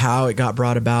remember how it got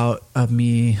brought about of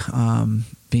me.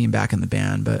 Being back in the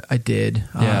band, but I did.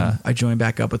 I joined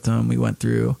back up with them. We went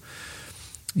through,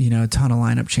 a ton of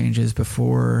lineup changes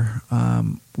before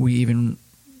we even,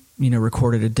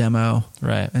 recorded a demo.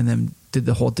 Right. And then did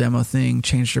the whole demo thing,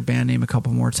 changed our band name a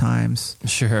couple more times.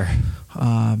 Sure.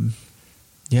 It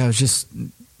was just,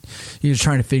 you're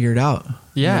trying to figure it out.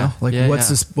 Yeah. What's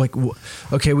this, like,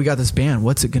 okay, we got this band.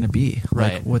 What's it going to be?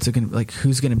 Right. Like, what's it going to, like,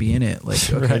 who's going to be in it?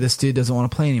 Like, okay, this dude doesn't want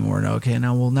to play anymore. No, okay,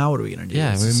 now what are we going to do?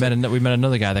 Yeah. We met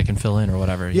another guy that can fill in or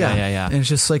whatever. Yeah. And it's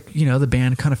just like, the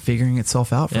band kind of figuring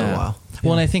itself out for a while.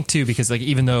 Well, and I think too, because like,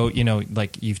 even though,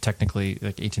 like you've technically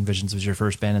like 18 Visions was your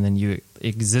first band and then you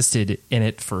existed in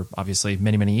it for obviously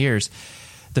many, many years,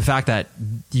 the fact that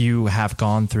you have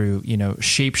gone through,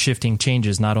 shape shifting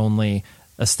changes, not only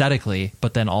aesthetically,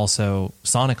 but then also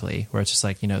sonically, where it's just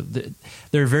like,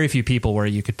 there are very few people where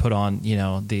you could put on,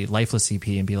 the Lifeless EP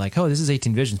and be like, oh, this is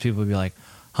 18 Visions. People would be like,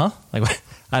 huh? Like,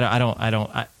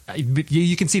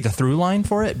 you can see the through line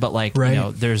for it, but like,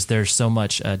 there's so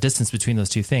much distance between those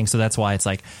two things. So that's why it's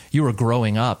like you were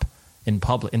growing up in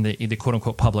the quote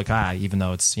unquote public eye, even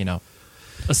though it's,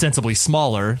 ostensibly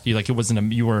smaller.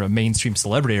 You were a mainstream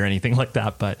celebrity or anything like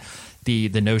that, but the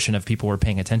notion of people were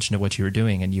paying attention to what you were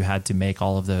doing, and you had to make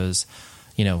all of those,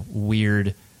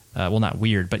 weird, well, not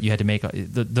weird, but you had to make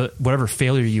the whatever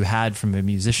failure you had from a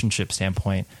musicianship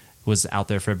standpoint was out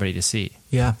there for everybody to see.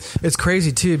 Yeah. It's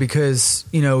crazy too, because,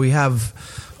 we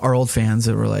have our old fans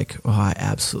that were like, oh, I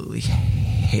absolutely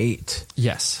hate.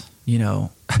 Yes.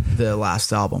 The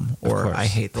last album, or I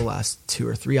hate the last 2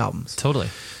 or 3 albums. Totally.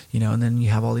 And then you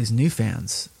have all these new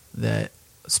fans that,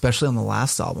 especially on the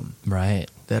last album, right,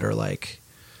 that are like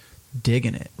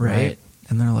digging it, right?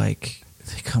 And they're like,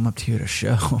 they come up to you at a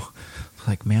show,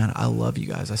 like, man, I love you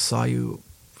guys. I saw you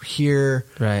here.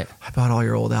 Right. I bought all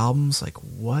your old albums. Like,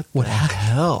 what the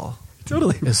hell?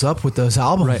 Totally is up with those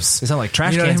albums? Right. They sound like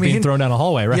trash cans being thrown down a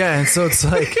hallway, right? Yeah, and so it's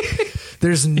like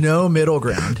there's no middle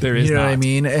ground. There is, you know not. what I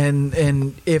mean?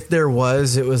 And if there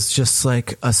was, it was just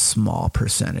like a small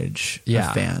percentage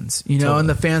of fans. Totally. And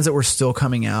the fans that were still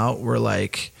coming out were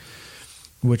like,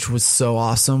 which was so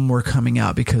awesome, were coming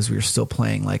out because we were still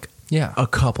playing like a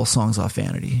couple songs off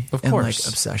Vanity, of and course,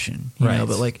 like Obsession, you know.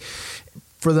 But like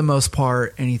for the most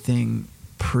part, anything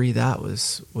pre that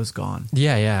was gone.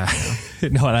 Yeah.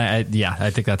 No, and I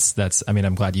think that's. I mean,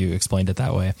 I'm glad you explained it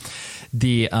that way.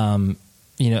 The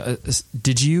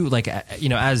did you like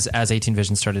as 18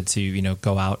 Visions started to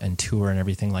go out and tour and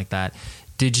everything like that?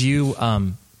 Did you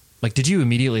Like, did you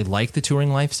immediately like the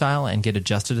touring lifestyle and get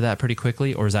adjusted to that pretty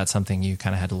quickly, or is that something you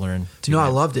kind of had to learn? No, I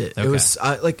loved it. Okay. It was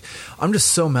I'm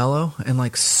just so mellow and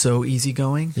like so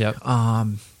easygoing. Yep.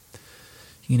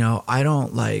 You know, I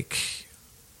don't like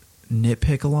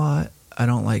nitpick a lot.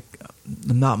 I'm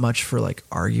not much for like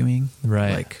arguing.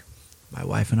 Right. Like my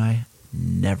wife and I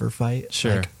never fight.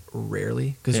 Sure. Like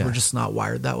rarely, because we're just not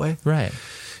wired that way. Right.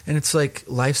 And it's like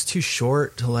life's too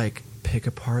short to like pick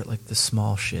apart like the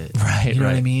small shit. Right. You know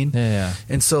what I mean? Yeah.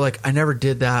 And so like I never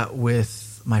did that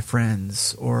with my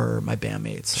friends or my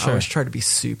bandmates. Sure. I always tried to be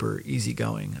super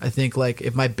easygoing. I think like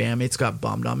if my bandmates got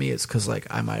bummed on me, it's because like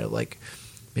I might have like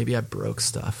maybe I broke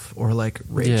stuff or like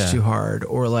raged too hard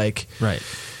or like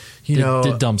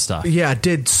did dumb stuff. Yeah,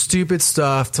 did stupid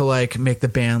stuff to like make the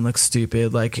band look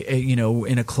stupid. Like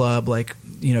in a club, like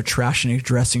trashing a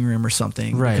dressing room or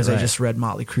something. Right. Because I just read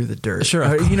Motley Crue The Dirt.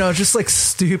 Sure. Just like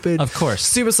stupid. Of course.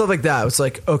 Stupid stuff like that. It's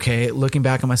like, okay, looking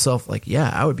back on myself, like, yeah,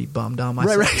 I would be bummed on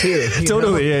myself too.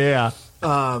 Totally. Yeah.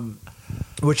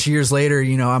 Which years later,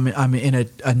 I'm in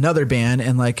another band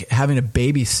and like having to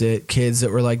babysit kids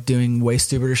that were like doing way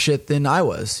stupider shit than I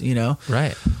was,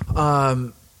 Right.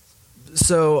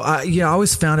 So I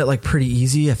always found it like pretty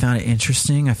easy. I found it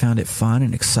interesting. I found it fun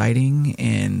and exciting.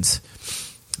 And,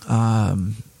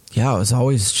 it was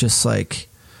always just like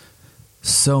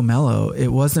so mellow. It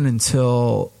wasn't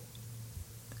until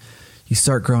you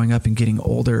start growing up and getting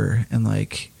older and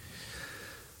like,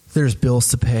 there's bills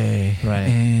to pay, right.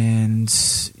 And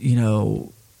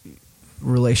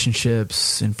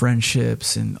relationships and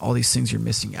friendships and all these things you're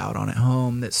missing out on at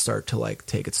home that start to like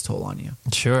take its toll on you.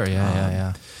 Sure.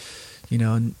 Yeah.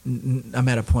 I'm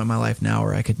at a point in my life now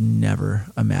where I could never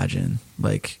imagine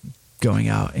like going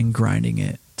out and grinding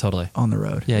it totally on the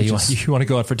road. Yeah. You want to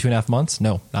go out for 2.5 months?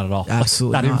 No, not at all.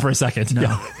 Absolutely not even for a second. No.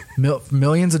 Yeah.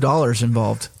 Millions of dollars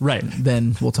involved. Right.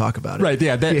 Then we'll talk about it. Right.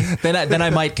 Yeah. Then I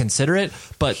might consider it,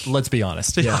 but let's be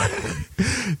honest. Yeah.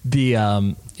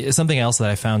 Something else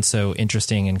that I found so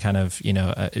interesting and kind of,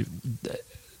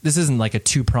 this isn't like a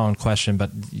two-pronged question, but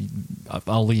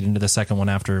I'll lead into the second one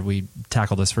after we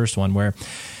tackle this first one, where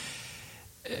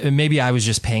maybe I was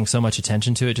just paying so much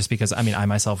attention to it just because, I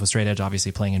myself was straight edge,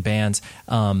 obviously playing in bands,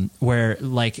 where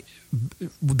like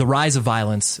the rise of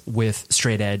violence with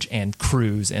straight edge and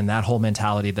crews and that whole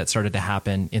mentality that started to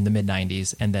happen in the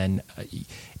mid-90s. And then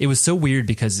it was so weird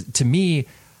because to me,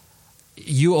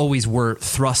 you always were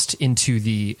thrust into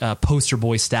the poster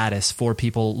boy status for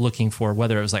people looking for,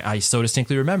 whether it was like, I so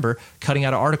distinctly remember cutting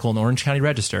out an article in the Orange County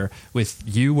Register with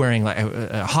you wearing like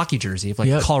a hockey jersey of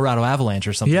like Colorado Avalanche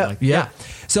or something like that. Yeah.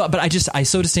 So, but I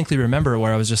so distinctly remember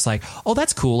where I was just like, oh,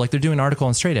 that's cool. Like they're doing an article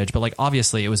on straight edge, but like,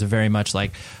 obviously it was a very much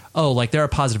like, oh, like there are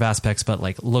positive aspects, but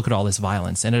like, look at all this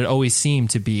violence. And it always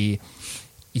seemed to be,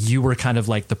 you were kind of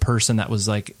like the person that was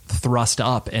like thrust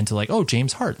up into like, oh,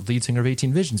 James Hart, lead singer of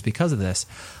 18 Visions because of this.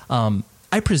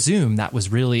 I presume that was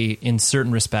really in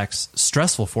certain respects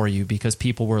stressful for you because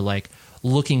people were like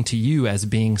looking to you as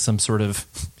being some sort of,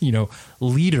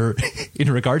 leader in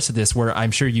regards to this, where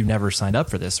I'm sure you never signed up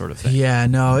for this sort of thing. Yeah,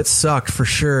 no, it sucked for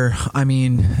sure.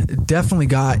 Definitely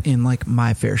got in like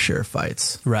my fair share of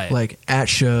fights, right? Like at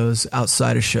shows,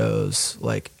 outside of shows,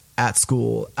 like at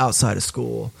school, outside of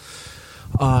school.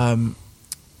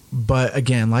 But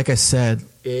again, like I said,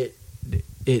 it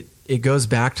goes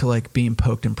back to like being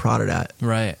poked and prodded at,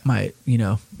 right?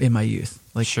 In my youth,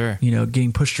 like, sure,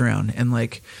 getting pushed around and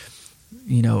like,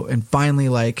 and finally,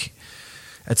 like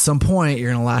at some point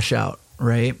you're going to lash out.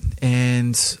 Right.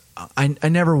 And I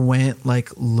never went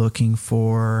like looking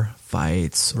for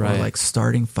fights or like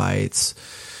starting fights.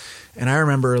 And I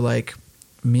remember like,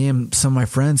 me and some of my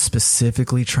friends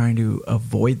specifically trying to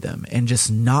avoid them and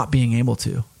just not being able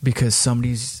to because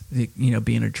somebody's,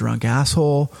 being a drunk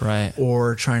asshole, right?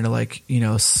 Or trying to like,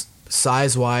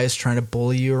 size wise, trying to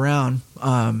bully you around,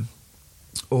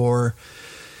 or,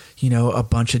 a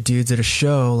bunch of dudes at a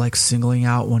show, like singling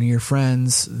out one of your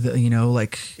friends,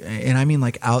 like, and I mean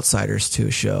like outsiders to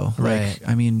a show. Right.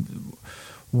 Like,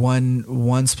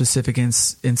 one specific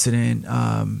incident,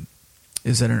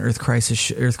 is at an Earth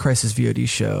Crisis VOD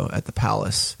show at the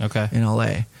Palace, in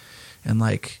LA, and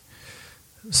like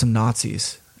some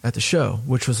Nazis at the show,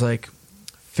 which was like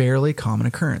fairly common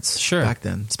occurrence back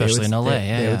then, especially in LA.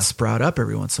 They would sprout up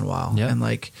every once in a while, and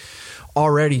like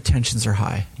already tensions are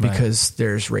high because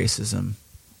there's racism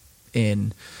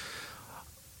in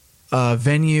a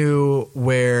venue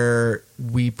where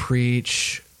we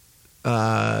preach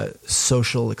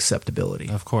social acceptability,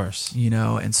 of course,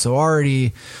 and so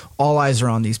already all eyes are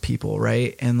on these people,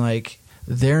 right? And like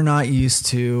they're not used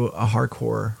to a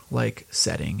hardcore like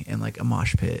setting and like a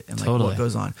mosh pit and like what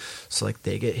goes on, so like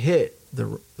they get hit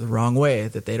the wrong way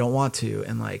that they don't want to,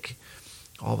 and like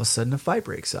all of a sudden a fight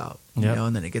breaks out, you know,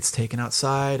 and then it gets taken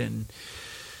outside, and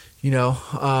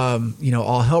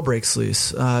all hell breaks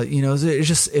loose. It's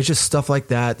just stuff like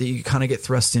that you kind of get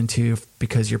thrust into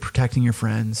because you're protecting your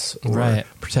friends or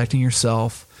protecting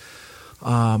yourself.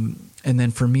 And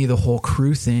then for me, the whole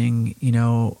crew thing,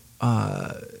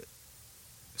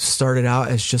 started out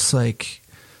as just like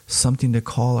something to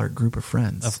call our group of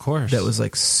friends. Of course. That was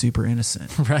like super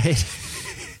innocent. Right.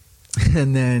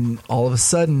 And then all of a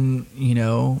sudden,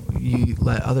 you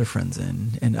let other friends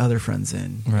in and other friends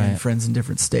in, and friends in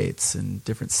different states and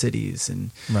different cities.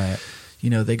 And,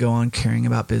 they go on caring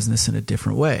about business in a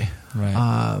different way.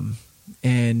 Right.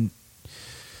 And,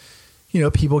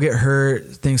 people get hurt,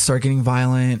 things start getting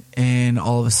violent, and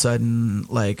all of a sudden,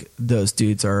 like, those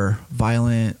dudes are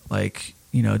violent. Like,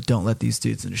 don't let these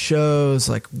dudes into shows.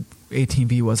 Like,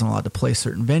 18V wasn't allowed to play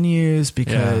certain venues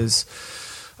because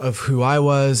of who I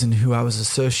was and who I was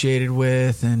associated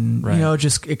with. And,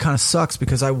 just, it kind of sucks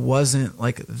because I wasn't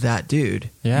like that dude,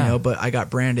 but I got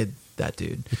branded that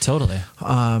dude. Totally.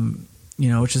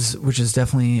 Which is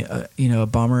definitely, a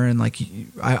bummer. And like,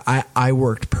 I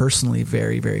worked personally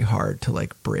very, very hard to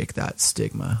like break that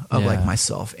stigma of like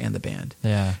myself and the band.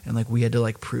 Yeah. And like, we had to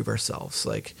like prove ourselves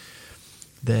like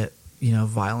that,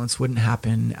 violence wouldn't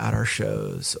happen at our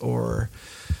shows, or,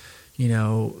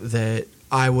 that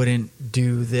I wouldn't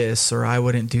do this or I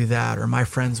wouldn't do that, or my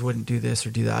friends wouldn't do this or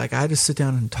do that. Like, I had to sit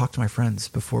down and talk to my friends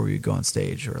before we would go on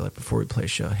stage, or like before we play a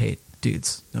show. Hey,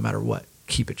 dudes, no matter what,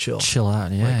 keep it chill. Chill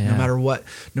out. Yeah, like, no matter what,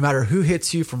 no matter who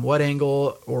hits you from what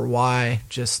angle or why,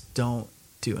 just don't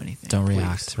do anything. Don't please.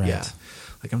 React. Right. Yeah.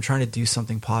 Like, I'm trying to do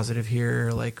something positive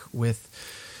here, like with,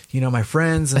 my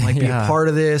friends, and like be a part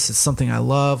of this. It's something I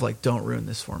love. Like, don't ruin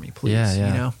this for me, please.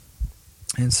 Yeah.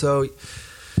 And so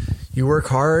you work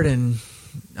hard, and,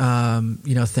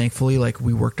 thankfully, like,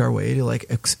 we worked our way to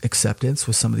like acceptance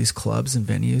with some of these clubs and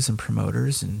venues and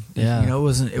promoters, and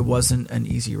it wasn't an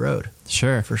easy road.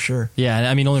 Sure, for sure. Yeah,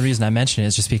 I mean, the only reason I mention it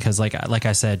is just because, like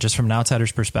I said, just from an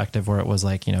outsider's perspective, where it was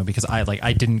like, because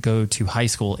I didn't go to high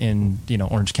school in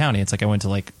Orange County. It's like I went to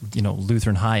like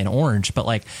Lutheran High in Orange, but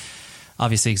like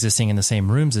obviously existing in the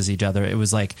same rooms as each other, it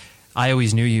was like, I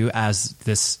always knew you as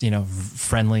this,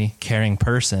 friendly, caring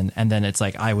person. And then it's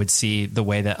like, I would see the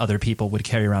way that other people would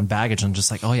carry around baggage, and just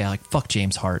like, oh yeah, like fuck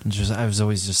James Hart. And I was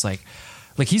always just like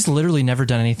he's literally never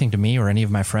done anything to me or any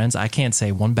of my friends. I can't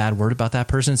say one bad word about that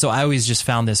person. So I always just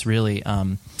found this really,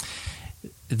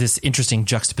 this interesting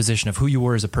juxtaposition of who you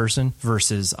were as a person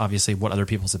versus obviously what other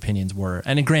people's opinions were.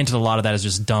 And granted, a lot of that is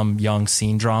just dumb, young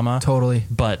scene drama. Totally.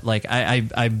 But like,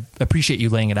 I appreciate you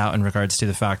laying it out in regards to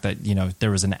the fact that,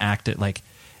 there was an act that, like,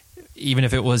 even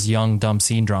if it was young, dumb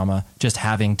scene drama, just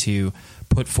having to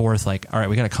put forth like, all right,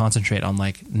 we got to concentrate on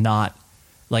like not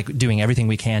like doing everything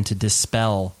we can to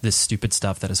dispel this stupid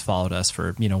stuff that has followed us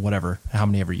for, how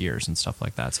many ever years and stuff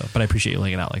like that. So, but I appreciate you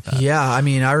laying it out like that. Yeah. I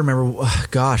mean, I remember,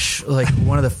 gosh, like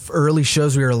one of the early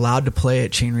shows we were allowed to play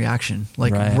at Chain Reaction,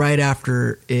 like right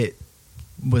after it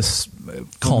was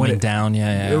calming down.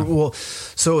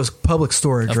 So it was Public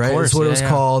Storage, right? That's what it was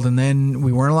called. And then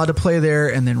we weren't allowed to play there.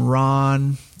 And then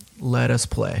Ron let us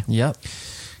play. Yep.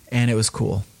 And it was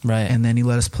cool. Right. And then he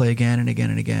let us play again and again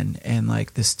and again. And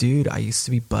like this dude I used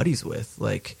to be buddies with,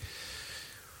 like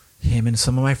him and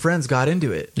some of my friends got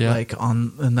into it, like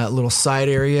in that little side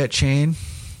area at Chain.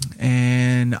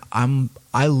 And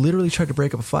I literally tried to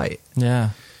break up a fight. Yeah.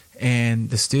 And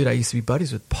this dude I used to be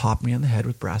buddies with popped me on the head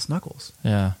with brass knuckles.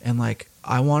 Yeah. And like,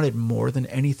 I wanted more than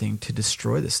anything to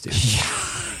destroy this dude.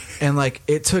 And like,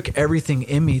 it took everything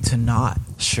in me to not.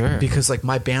 Sure. Because like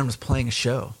my band was playing a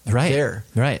show there.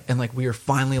 Right. And like, we were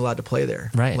finally allowed to play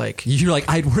there. Right. Like, you're like,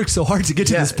 I'd worked so hard to get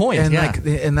to this point. And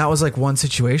and that was like one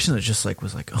situation that just like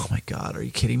was like, oh my God, are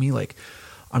you kidding me? Like,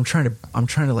 I'm trying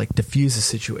to like diffuse the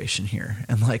situation here.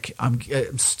 And like,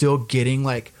 I'm still getting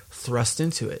like thrust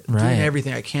into it. Doing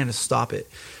everything I can to stop it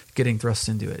getting thrust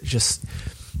into it.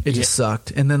 It just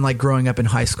sucked. And then like growing up in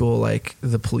high school, like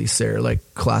the police there, like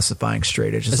classifying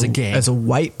straight edge as a gang, as a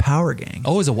white power gang.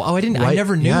 Oh, I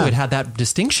never knew it had that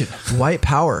distinction. White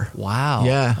power. Wow.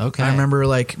 Yeah. Okay. I remember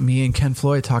like me and Ken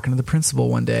Floyd talking to the principal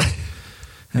one day.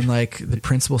 And like the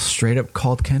principal straight up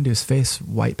called Ken to his face,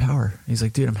 white power. He's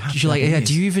like, dude, I'm happy. You're like, yeah,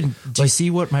 do you see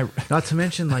what my... Not to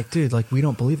mention like, dude, like we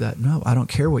don't believe that. No, I don't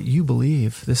care what you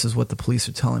believe. This is what the police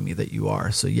are telling me that you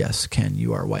are. So yes, Ken,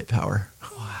 you are white power.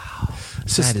 Wow.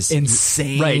 It's just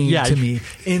insane to me.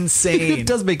 Insane. It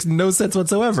does make no sense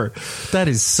whatsoever. That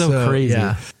is so crazy.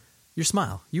 Yeah. Your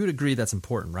smile. You would agree that's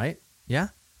important, right? Yeah?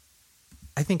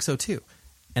 I think so too.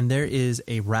 And there is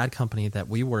a rad company that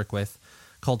we work with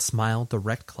called Smile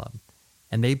Direct Club.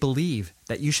 and they believe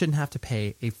that you shouldn't have to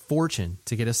pay a fortune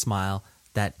to get a smile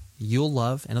that you'll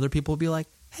love, and other people will be like,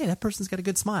 hey, that person's got a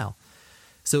good smile.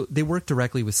 So they work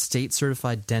directly with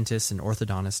state-certified dentists and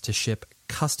orthodontists to ship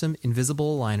custom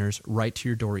invisible aligners right to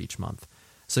your door each month.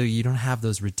 So you don't have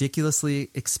those ridiculously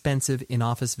expensive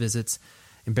in-office visits,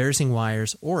 embarrassing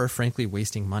wires, or frankly,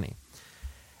 wasting money.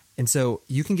 And so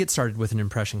you can get started with an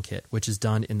impression kit, which is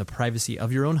done in the privacy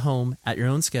of your own home at your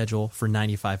own schedule for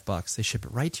 $95. They ship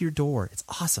it right to your door. It's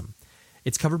awesome.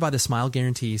 It's covered by the Smile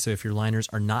Guarantee, so if your liners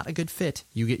are not a good fit,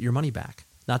 you get your money back.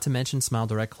 Not to mention, Smile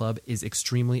Direct Club is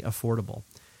extremely affordable.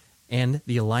 And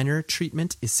the aligner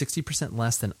treatment is 60%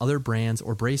 less than other brands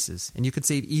or braces, and you could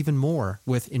save even more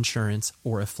with insurance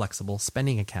or a flexible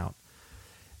spending account.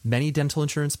 Many dental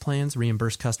insurance plans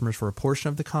reimburse customers for a portion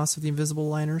of the cost of the invisible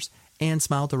aligners, and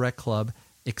Smile Direct Club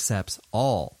accepts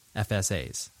all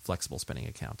FSAs, flexible spending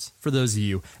accounts, for those of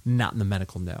you not in the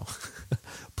medical know.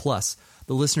 Plus,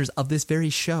 the listeners of this very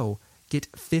show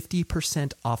get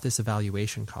 50% off this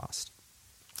evaluation cost.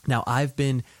 Now, I've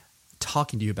been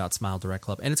talking to you about Smile Direct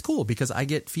Club, and it's cool because I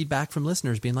get feedback from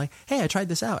listeners being like, hey, I tried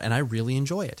this out and I really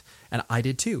enjoy it. And I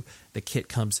did too. The kit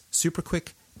comes super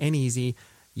quick and easy.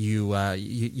 You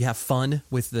have fun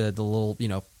with the little,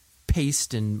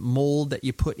 paste and mold that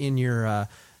you put in your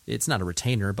it's not a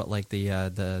retainer, but like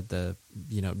the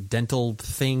dental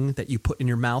thing that you put in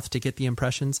your mouth to get the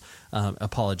impressions.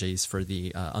 Apologies for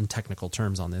the untechnical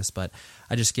terms on this, but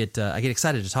I just get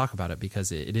excited to talk about it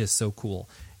because it is so cool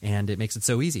and it makes it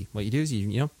so easy. What you do is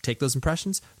you take those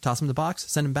impressions, toss them in the box,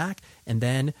 send them back, and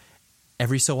then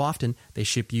every so often they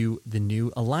ship you the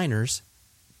new aligners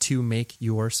to make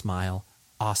your smile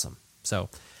awesome. So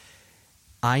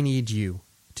I need you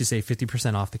to save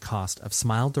 50% off the cost of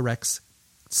Smile Direct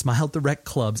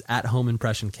Club's at-home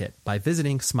impression kit by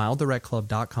visiting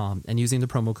SmileDirectClub.com and using the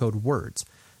promo code WORDS.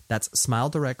 That's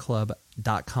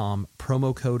SmileDirectClub.com,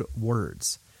 promo code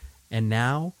WORDS. And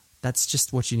now that's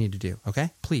just what you need to do,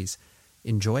 okay? Please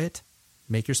enjoy it,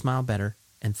 make your smile better,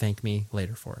 and thank me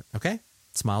later for it, okay?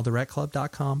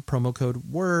 SmileDirectClub.com, promo code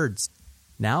WORDS.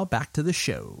 Now back to the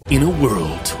show. In a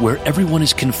world where everyone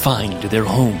is confined to their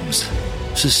homes,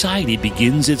 society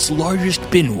begins its largest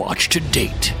binge watch to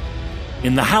date.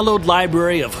 In the hallowed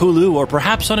library of Hulu, or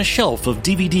perhaps on a shelf of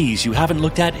DVDs you haven't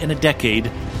looked at in a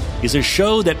decade, is a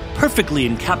show that perfectly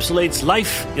encapsulates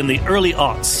life in the early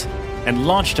aughts and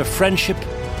launched a friendship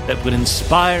that would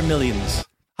inspire millions.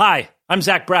 Hi, I'm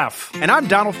Zach Braff. And I'm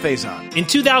Donald Faison. In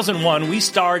 2001, we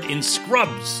starred in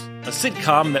Scrubs, a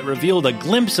sitcom that revealed a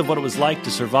glimpse of what it was like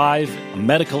to survive a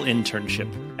medical internship.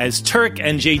 As Turk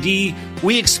and JD,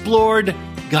 we explored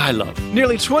guy love.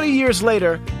 Nearly 20 years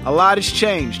later, a lot has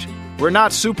changed. We're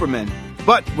not Supermen,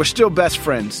 but we're still best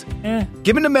friends.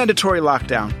 Given the mandatory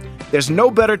lockdown, there's no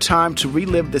better time to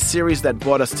relive the series that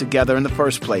brought us together in the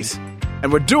first place.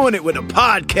 And we're doing it with a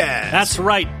podcast. That's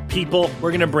right, people.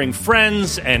 We're going to bring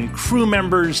friends and crew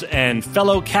members and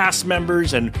fellow cast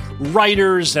members and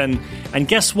writers. And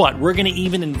guess what? We're going to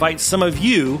even invite some of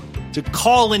you to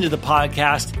call into the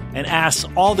podcast and ask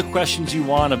all the questions you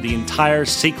want of the entire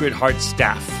Sacred Heart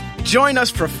staff. Join us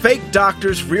for Fake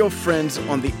Doctors, Real Friends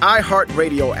on the iHeart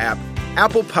Radio app,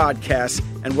 Apple Podcasts,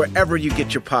 and wherever you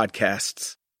get your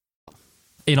podcasts.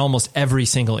 In almost every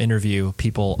single interview,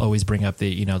 people always bring up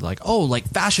the, like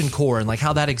fashion core and like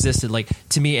how that existed. Like,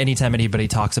 to me, anytime anybody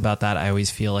talks about that, I always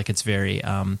feel like it's very,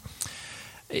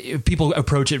 people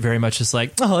approach it very much just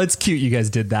like, oh, it's cute you guys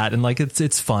did that. And like,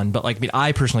 it's fun. But like,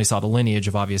 I personally saw the lineage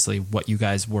of obviously what you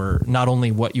guys were, not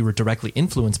only what you were directly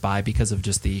influenced by because of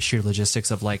just the sheer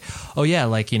logistics of like, oh yeah,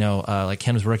 like, like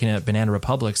Ken was working at Banana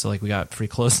Republic. So like we got free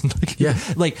clothes. And like, yeah.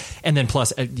 Like, and then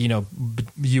plus, you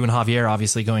and Javier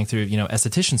obviously going through,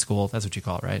 esthetician school. That's what you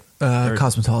call it, right?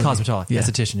 Cosmetology. Yeah.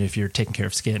 Esthetician if you're taking care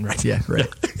of skin, right? Yeah, right.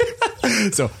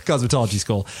 So cosmetology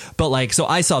school, but like, so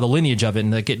I saw the lineage of it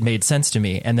and like it made sense to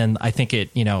me. And then I think it,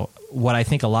 what I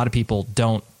think a lot of people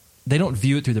don't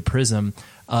view it through the prism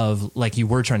of like, you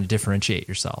were trying to differentiate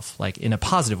yourself, like in a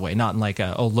positive way, not in like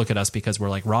oh, look at us because we're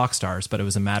like rock stars, but it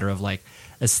was a matter of like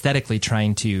aesthetically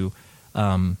trying to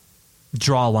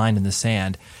draw a line in the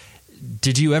sand.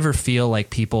 Did you ever feel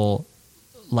like people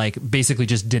like basically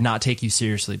just did not take you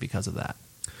seriously because of that?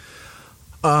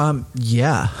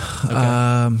 Yeah,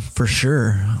 okay. For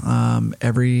sure.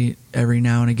 Every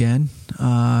now and again.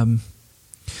 And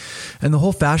the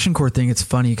whole fashion core thing, it's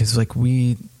funny because like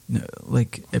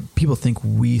people think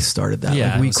we started that.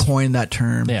 Yeah, like we coined that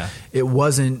term. Yeah. It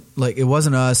wasn't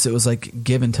us. It was like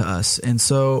given to us. And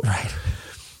so right.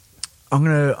 I'm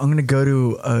going to go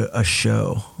to a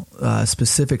show, a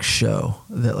specific show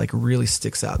that like really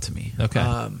sticks out to me.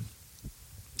 Okay.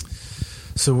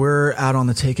 So we're out on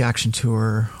the Take Action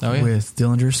tour with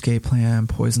Dillinger Escape Plan,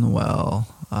 Poison the Well,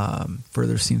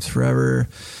 Further Seems Forever,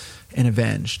 and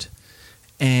Avenged.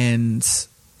 And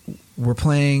we're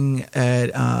playing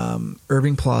at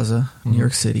Irving Plaza, New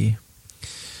York City.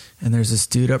 And there's this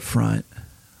dude up front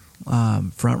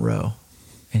row,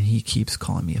 and he keeps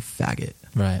calling me a faggot.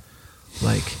 Right.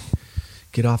 Like,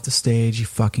 get off the stage, you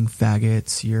fucking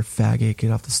faggots. You're a faggot.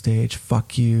 Get off the stage.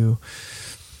 Fuck you.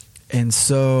 And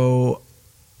so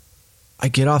I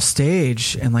get off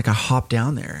stage and like I hop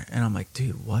down there and I'm like,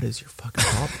 dude, what is your fucking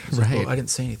problem? He's like, Right. I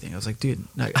didn't say anything. I was like, dude,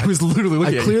 I was literally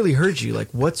looking I at clearly heard you. Like,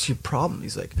 what's your problem?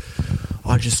 He's like,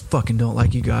 I just fucking don't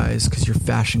like you guys because you're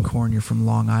fashion corn. You're from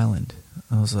Long Island.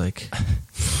 I was like,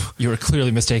 you were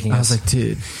clearly mistaking us. I was like,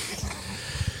 dude.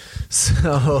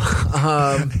 So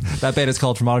that band is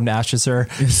called From Autumn to Ashes, sir.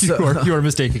 You are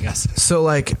mistaking us. So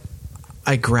like,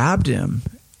 I grabbed him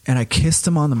and I kissed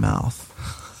him on the mouth.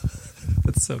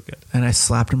 That's so good. And I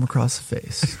slapped him across the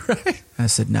face. Right. And I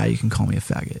said, now you can call me a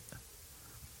faggot.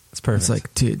 It's perfect. It's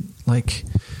like, dude, like,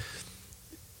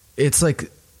 it's like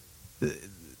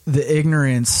the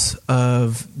ignorance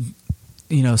of,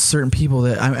 you know, certain people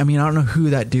that, I mean, I don't know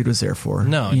who that dude was there for.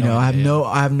 No, I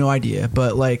have no idea.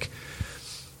 But like,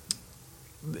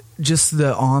 just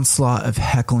the onslaught of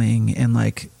heckling and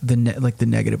like the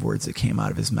negative words that came out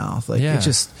of his mouth. Like, it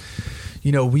just,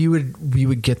 you know, we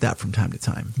would get that from time to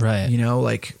time. Right. You know,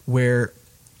 like where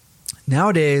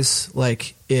nowadays,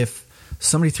 like if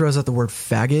somebody throws out the word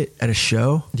faggot at a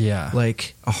show,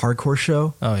 like a hardcore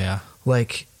show. Oh yeah.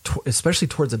 Like, especially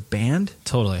towards a band.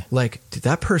 Totally. Like, dude,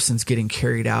 that person's getting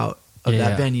carried out of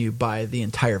that venue by the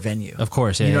entire venue. Of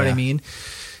course. Yeah. You know what I mean?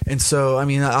 And so, I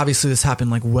mean, obviously this happened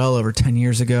like well over 10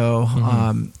 years ago.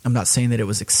 I'm not saying that it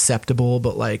was acceptable,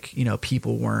 but like, you know,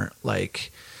 people weren't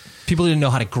like... People didn't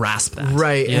know how to grasp that.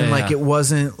 Right. Yeah, and like, it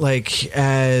wasn't like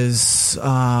as...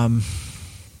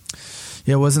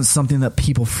 it wasn't something that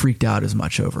people freaked out as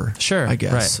much over. Sure. I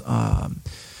guess. Right.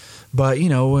 But, you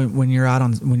know, when you're out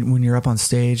on... When you're up on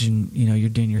stage and, you know, you're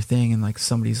doing your thing and like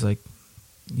somebody's like,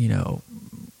 you know,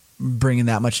 bringing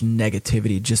that much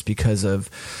negativity just because of...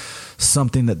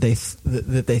 something that they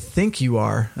think you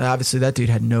are. Obviously that dude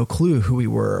had no clue who we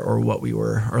were or what we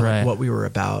were or like what we were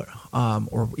about,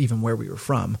 or even where we were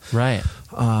from. Right.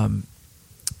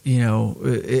 You know,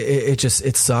 it just,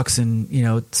 it sucks. And, you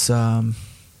know, it's, it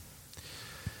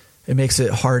makes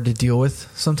it hard to deal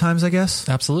with sometimes, I guess.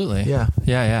 Absolutely. Yeah.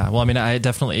 Yeah. Well, I mean, I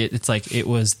definitely, it's like, it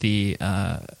was the,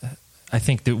 I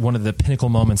think that one of the pinnacle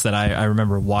moments that I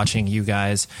remember watching you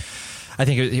guys, I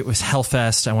think it was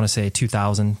Hellfest. I want to say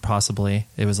 2000, possibly.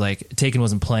 It was like Taken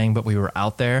wasn't playing, but we were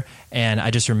out there, and I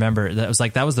just remember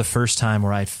that was the first time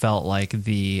where I felt like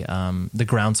the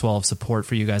groundswell of support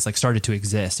for you guys like started to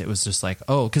exist. It was just like,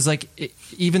 oh, because like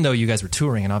even though you guys were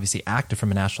touring and obviously active from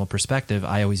a national perspective,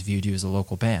 I always viewed you as a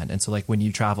local band, and so like when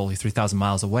you travel 3,000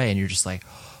 miles away and you're just like,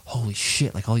 holy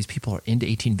shit, like all these people are into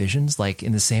 18 Visions, like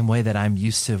in the same way that I'm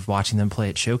used to watching them play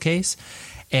at Showcase.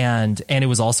 And it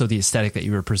was also the aesthetic that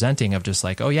you were presenting of just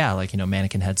like, oh yeah, like, you know,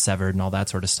 Mannequin Head Severed and all that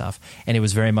sort of stuff. And it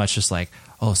was very much just like,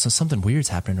 oh, so something weird's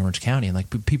happening in Orange County and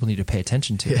like people need to pay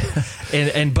attention to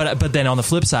it. But then on the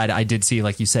flip side, I did see,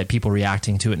 like you said, people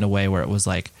reacting to it in a way where it was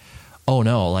like, oh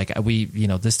no, like you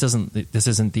know, this isn't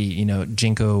the, you know,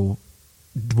 Jinko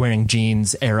wearing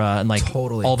jeans era, and like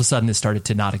totally. All of a sudden this started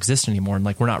to not exist anymore, and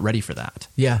like we're not ready for that.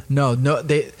 Yeah, no,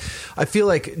 I feel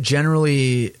like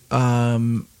generally,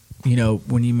 you know,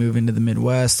 when you move into the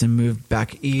Midwest and move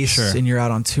back east and you're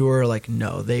out on tour, like,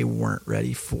 no, they weren't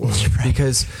ready for it.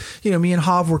 Because, you know, me and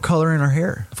Hav were coloring our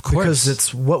hair. Of course. Because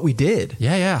it's what we did.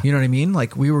 Yeah. You know what I mean?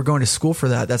 Like, we were going to school for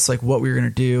that. That's like what we were going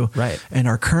to do. Right. And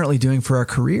are currently doing for our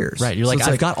careers. Right. You're like,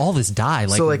 I've got all this dye.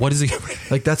 Like, so like, what is it?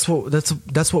 Like, that's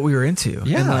what we were into.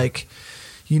 Yeah. And like,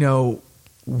 you know,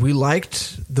 we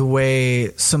liked the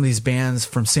way some of these bands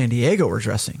from San Diego were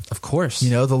dressing. Of course. You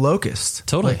know, the Locust.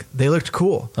 Totally. Like, they looked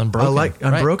cool. Unbroken.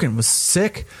 Unbroken was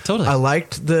sick. Totally. I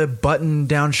liked the button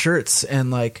down shirts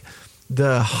and like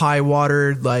the high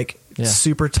watered, like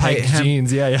super tight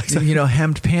jeans. Yeah. Exactly. You know,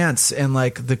 hemmed pants and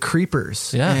like the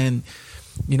Creepers. Yeah. And,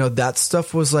 you know, that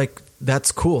stuff was like,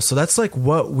 that's cool. So that's like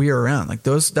what we were around. Like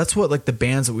that's what like the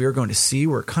bands that we were going to see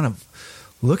were kind of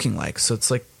looking like. So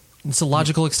it's like, it's a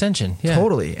logical extension. Yeah,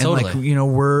 totally. And like, you know,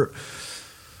 we're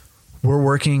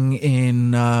working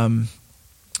in,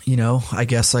 you know, I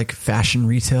guess like fashion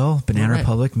retail, Banana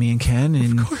Republic, me and Ken,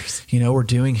 and, of course. You know, we're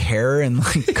doing hair and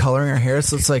like coloring our hair.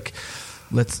 So it's like,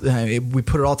 we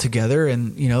put it all together,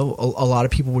 and, you know, a lot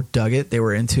of people dug it. They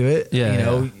were into it. Yeah. You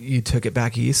know, you took it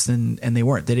back east and they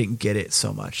didn't get it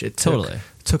so much. It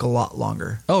took a lot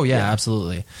longer. Oh yeah.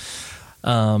 Absolutely.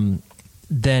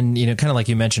 then, you know, kind of like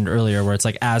you mentioned earlier, where it's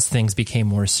like as things became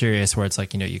more serious, where it's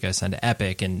like, you know, you guys signed to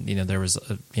Epic and, you know, there was,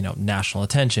 you know, national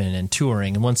attention and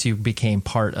touring. And once you became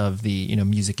part of the, you know,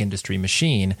 music industry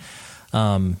machine,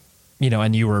 you know,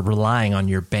 and you were relying on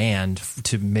your band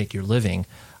to make your living,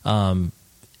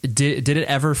 did it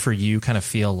ever for you kind of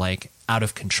feel like out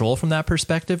of control from that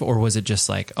perspective? Or was it just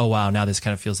like, oh, wow, now this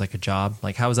kind of feels like a job?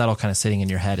 Like, how was that all kind of sitting in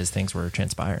your head as things were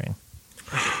transpiring?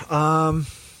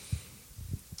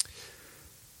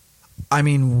 I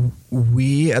mean,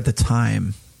 we at the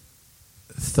time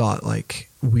thought like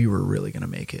we were really going to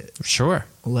make it. Sure.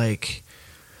 Like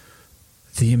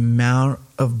the amount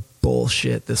of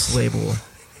bullshit this label,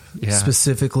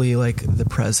 specifically like the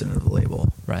president of the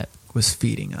label, right, was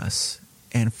feeding us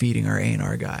and feeding our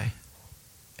A&R guy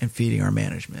and feeding our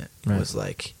management, right, was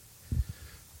like,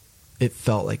 it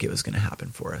felt like it was going to happen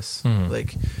for us. Mm-hmm.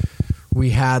 Like we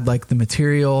had like the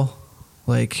material,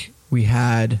 like we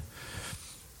had,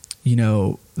 you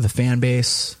know, the fan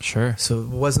base. Sure. So it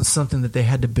wasn't something that they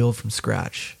had to build from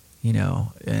scratch, you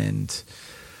know, and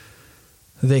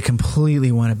they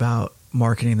completely went about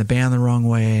marketing the band the wrong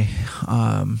way,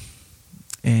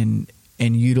 and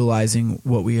utilizing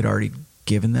what we had already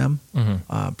given them,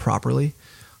 properly,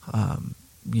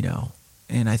 you know,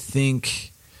 and I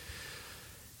think,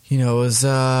 you know, it was,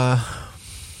 God,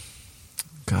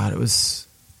 it was,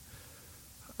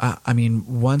 I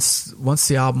mean, once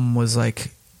the album was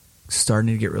like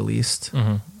starting to get released,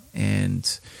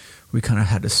 and we kind of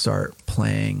had to start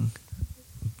playing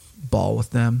ball with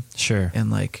them, sure, and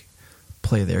like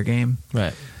play their game,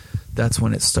 right, that's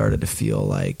when it started to feel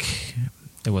like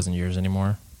it wasn't yours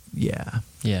anymore. Yeah.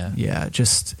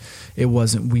 Just, it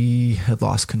wasn't, we had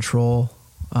lost control,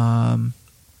 you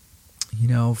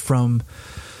know, from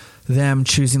them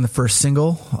choosing the first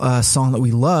single, a song that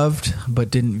we loved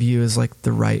but didn't view as like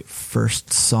the right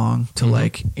first song to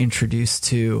like introduce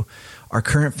to our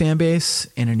current fan base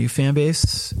and a new fan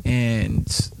base, and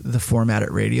the format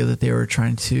at radio that they were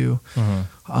trying to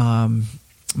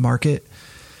market,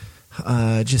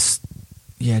 just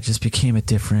became a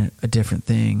different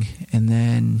thing. And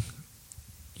then,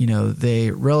 you know,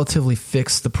 they relatively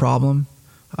fixed the problem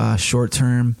short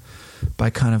term by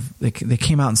kind of, they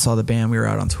came out and saw the band. We were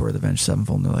out on tour with Avenged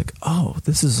Sevenfold, and they're like, oh,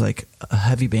 this is like a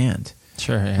heavy band.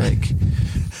 Sure. Yeah. Like,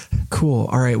 cool.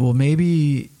 All right. Well,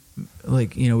 maybe,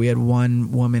 like, you know, we had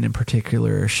one woman in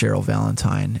particular, Cheryl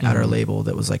Valentine, at our label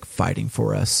that was like fighting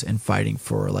for us and fighting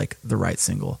for like the right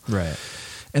single. Right.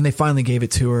 And they finally gave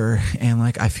it to her, and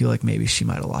like I feel like maybe she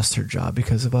might have lost her job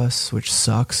because of us, which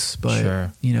sucks. But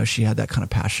sure, you know, she had that kind of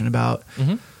passion about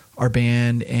our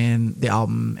band and the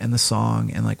album and the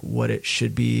song and like what it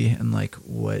should be and like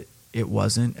what it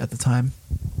wasn't at the time.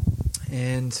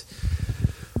 And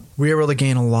we were able to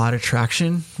gain a lot of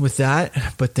traction with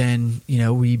that. But then, you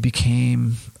know, we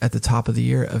became at the top of the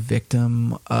year a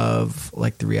victim of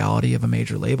like the reality of a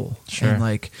major label. Sure. And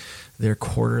like their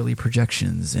quarterly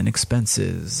projections and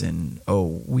expenses, and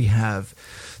we have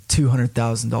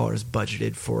 $200,000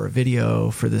 budgeted for a video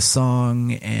for this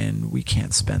song and we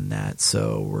can't spend that,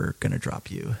 so we're gonna drop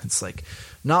you. It's like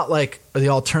not like the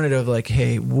alternative, like,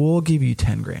 hey, we'll give you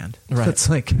 10 grand. Right. It's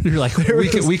like, you're like,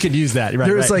 we could use that. Right.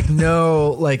 There was like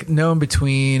no in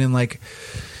between, and like,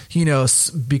 you know,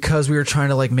 because we were trying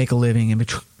to like make a living, and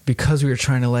because we were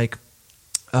trying to like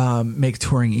make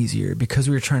touring easier, because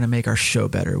we were trying to make our show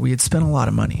better, we had spent a lot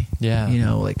of money. Yeah. You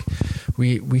know, like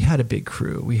we had a big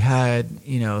crew. We had,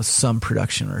 you know, some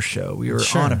production on our show. We were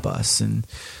on a bus, and,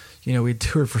 you know, we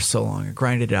toured for so long and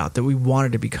grinded it out that we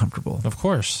wanted to be comfortable. Of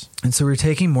course. And so we were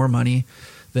taking more money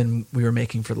than we were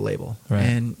making for the label. Right.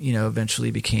 And, you know,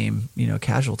 eventually became, you know,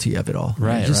 casualty of it all.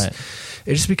 Right.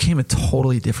 It just became a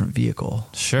totally different vehicle.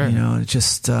 Sure. You know, and it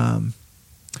just,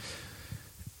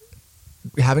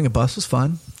 having a bus was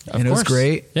fun, and it was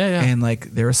great. Yeah. And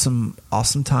like there were some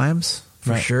awesome times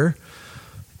for sure.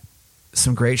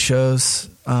 Some great shows,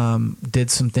 did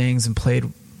some things and played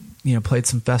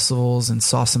some festivals and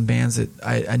saw some bands that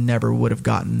I never would have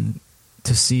gotten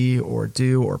to see or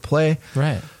do or play.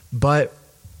 Right. But,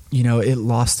 you know, it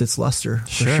lost its luster for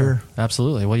sure.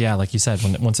 Absolutely. Well, yeah, like you said,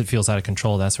 once it feels out of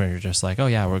control, that's when you're just like, oh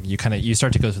yeah, you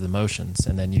start to go through the motions,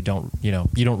 and then you don't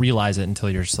realize it until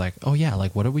you're just like, oh yeah,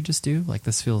 like what did we just do? Like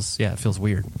this feels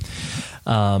weird.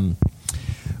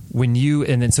 When you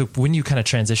kind of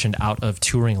transitioned out of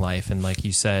touring life, and like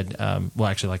you said, well,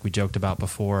 actually, like we joked about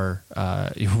before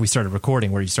we started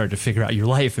recording, where you started to figure out your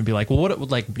life and be like, well, what am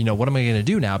I going to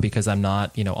do now? Because I'm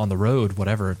not, you know, on the road,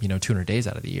 whatever, you know, 200 days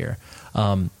out of the year.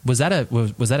 Was that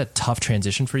a tough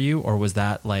transition for you, or was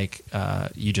that like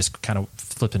you just kind of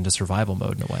flipped into survival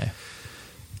mode in a way?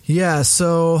 Yeah.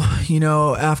 So,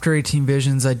 after 18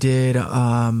 Visions, I did,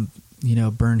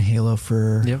 Burn Halo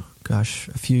for, a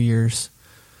few years.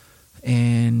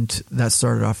 And that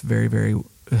started off very, very,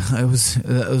 it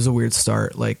was a weird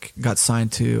start. Like, got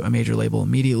signed to a major label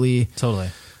immediately. Totally.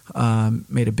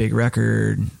 Made a big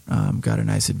record, got a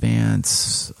nice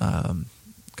advance,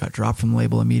 got dropped from the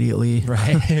label immediately.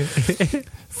 Right.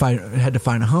 Had to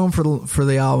find a home for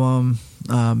the album.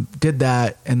 Did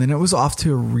that, and then it was off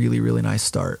to a really, really nice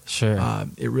start. Sure.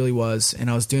 It really was. And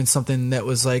I was doing something that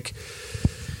was like,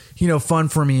 fun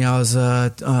for me. I was,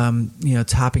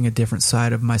 tapping a different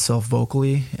side of myself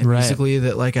vocally and musically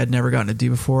that like I'd never gotten to do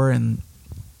before. And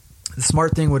the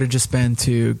smart thing would have just been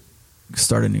to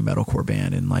start a new metalcore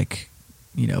band and like,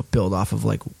 build off of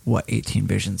like what 18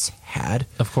 Visions had.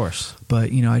 Of course.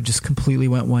 But, I just completely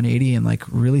went 180 and like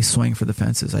really swung for the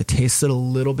fences. I tasted a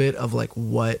little bit of like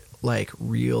what like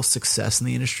real success in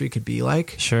the industry could be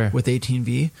like with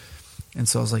 18V. And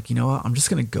so I was like, you know what? I'm just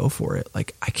going to go for it.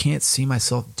 Like, I can't see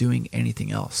myself doing anything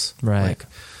else. Right. Like,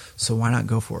 so why not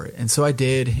go for it? And so I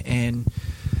did. And,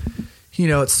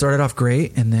 it started off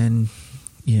great. And then,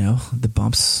 the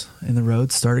bumps in the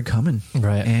road started coming.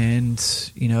 Right. And,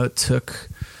 it took,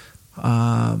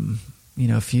 a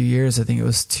few years. I think it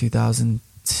was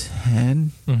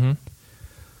 2010.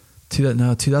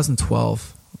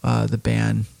 2012. The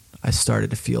band I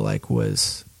started to feel like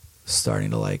was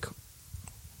starting to like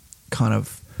kind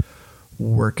of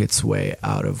work its way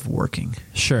out of working.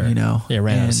 Sure. Ran out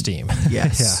of steam.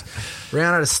 Yes.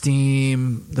 Ran out of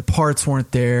steam. The parts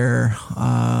weren't there.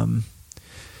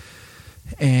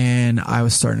 And I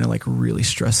was starting to like really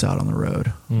stress out on the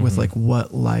road with like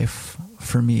what life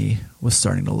for me was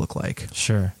starting to look like.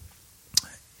 Sure.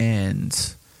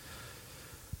 And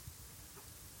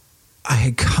I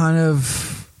had kind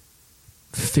of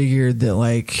figured that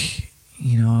like,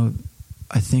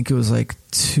 I think it was like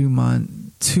 2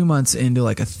 months into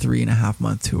like a 3.5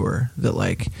 month tour that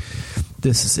like,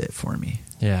 this is it for me.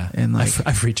 Yeah. And like,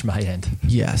 I've reached my end.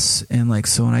 Yes. And like,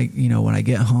 so when I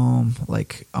get home,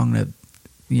 like I'm going to,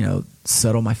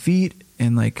 settle my feet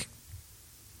and like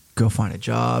go find a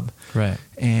job. Right.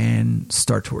 And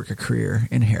start to work a career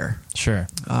in hair. Sure.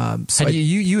 So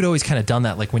you'd always kind of done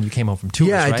that, like when you came home from tours,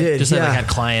 yeah, right? I did. Just like had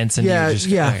clients and yeah, you just,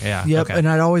 yeah. Yep. Okay. And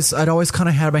I'd always kind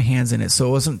of had my hands in it. So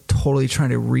it wasn't totally trying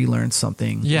to relearn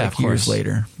something like years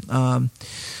later.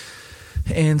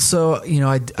 And so,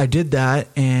 I did that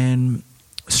and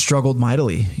struggled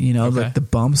mightily, like the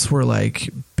bumps were like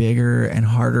bigger and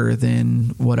harder than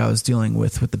what I was dealing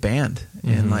with the band.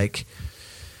 And like,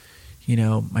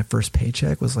 my first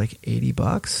paycheck was like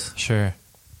 $80. Sure.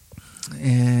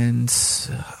 And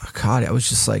God, I was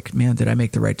just like, man, did I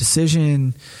make the right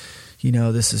decision?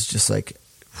 This is just like,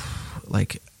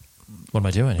 what am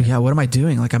I doing here? Yeah. What am I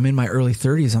doing? Like I'm in my early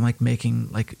 30s.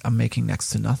 I'm making next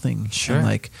to nothing. Sure. And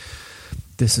like,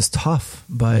 this is tough,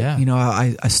 but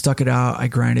I stuck it out. I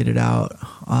grinded it out.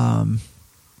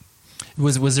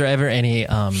 Was there ever any,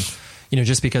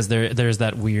 just because there's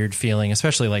that weird feeling,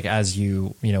 especially like as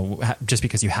just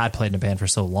because you had played in a band for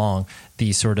so long,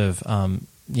 the sort of, I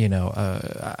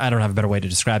don't have a better way to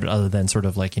describe it other than sort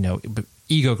of like,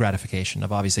 ego gratification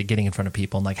of obviously getting in front of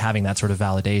people and like having that sort of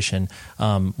validation.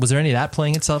 Was there any of that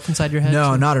playing itself inside your head?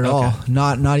 No, not at all.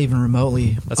 Not even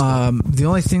remotely. That's cool. The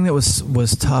only thing that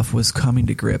was tough was coming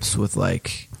to grips with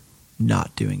like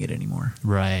not doing it anymore.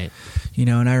 Right.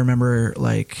 And I remember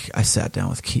like I sat down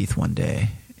with Keith one day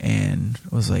and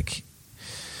was like,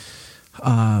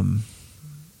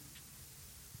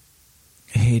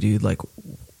 hey dude, like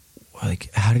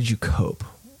how did you cope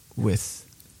with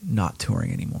not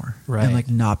touring anymore? Right. And like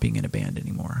not being in a band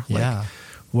anymore? Yeah. Like,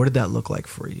 what did that look like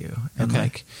for you? And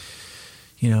like,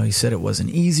 he said it wasn't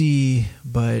easy,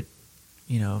 but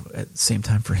at the same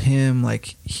time for him,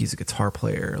 like he's a guitar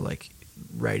player, like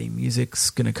writing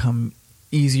music's going to come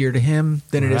easier to him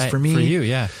than it is for me. For you.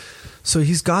 Yeah. So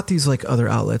he's got these like other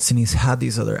outlets and he's had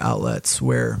these other outlets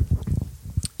where,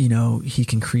 he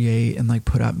can create and like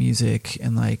put out music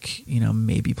and like,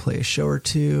 maybe play a show or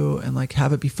two and like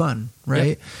have it be fun.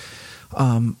 Right.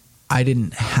 Yep. I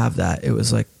didn't have that. It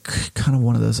was like kind of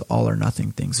one of those all or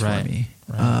nothing things for me.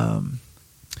 Right.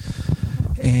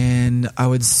 And I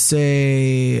would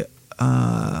say, it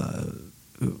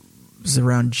was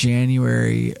around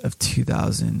January of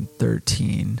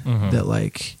 2013 that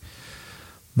like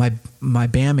my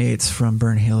bandmates from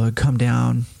Burn Halo had come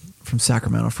down from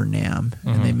Sacramento for NAMM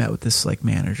and they met with this like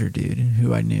manager dude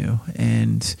who I knew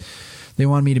and they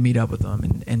wanted me to meet up with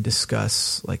them and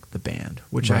discuss like the band,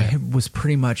 which I was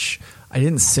pretty much, I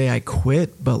didn't say I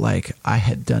quit, but like I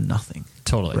had done nothing.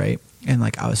 Totally. Right. And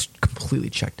like I was completely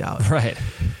checked out. Right.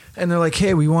 And they're like,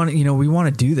 hey, we want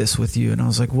to do this with you. And I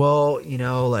was like, well,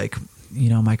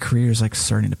 my career is like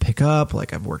starting to pick up.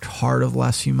 Like I've worked hard over the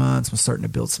last few months. I'm starting to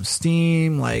build some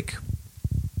steam. Like,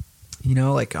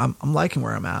 like I'm liking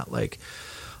where I'm at. Like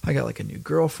I got like a new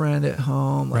girlfriend at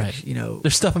home. Like,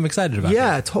 there's stuff I'm excited about.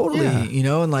 Yeah, totally.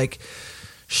 Yeah. And like,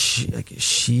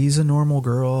 she's a normal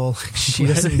girl. She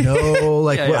doesn't know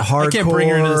what hardcore, I can't bring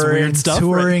her into this weird stuff,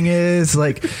 touring is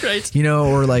like,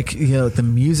 or like, the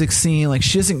music scene. Like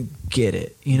she doesn't get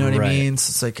it. You know what I mean?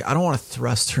 So it's like, I don't want to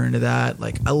thrust her into that.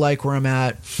 Like I like where I'm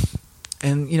at.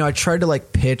 And, I tried to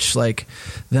like pitch like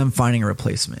them finding a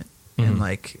replacement and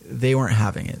like they weren't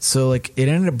having it. So like it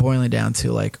ended up boiling down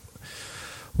to like,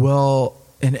 well,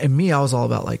 and me, I was all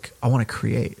about like, I want to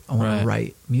create, I want to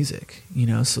write music,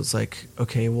 so it's like,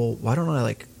 okay, well, why don't I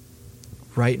like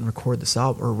write and record this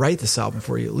album or write this album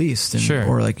for you at least. And,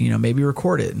 or like, maybe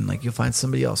record it and like, you'll find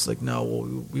somebody else like, no,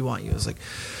 well, we want you. It's like,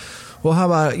 well, how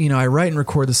about, I write and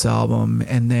record this album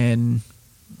and then,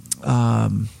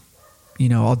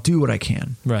 I'll do what I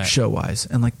can show wise.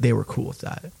 And like, they were cool with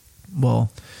that.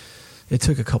 Well, it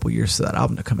took a couple years for that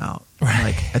album to come out.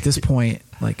 Like at this point,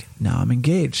 like now I'm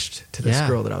engaged to this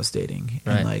girl that I was dating.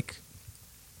 And like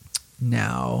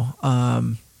now,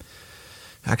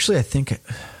 actually I think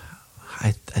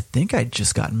I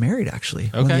just got married actually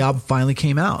when the album finally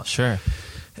came out. Sure.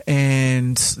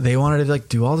 And they wanted to like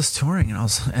do all this touring and I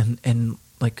was, and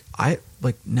like,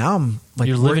 now I'm like,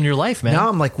 you're living your life, man. Now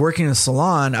I'm like working in a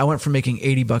salon. I went from making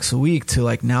 $80 a week to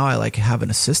like, now I like have an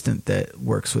assistant that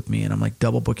works with me and I'm like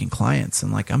double booking clients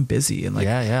and like, I'm busy and like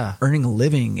earning a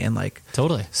living and like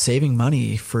totally saving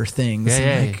money for things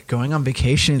and like going on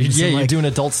vacations. Yeah. And, You're like, doing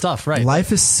adult stuff, right?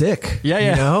 Life is sick.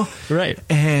 Yeah. Right.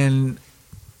 And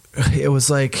it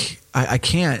was like, I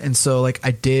can't. And so like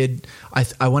I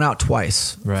went out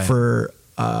twice for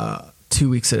 2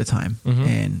 weeks at a time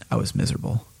and I was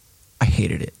miserable. I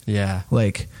hated it. Yeah.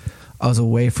 Like I was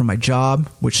away from my job,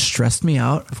 which stressed me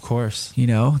out. Of course.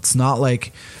 It's not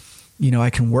like, I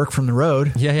can work from the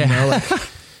road. Yeah. And I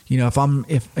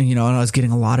was getting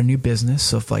a lot of new business.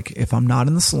 So if I'm not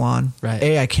in the salon,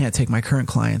 A, I can't take my current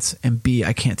clients and B,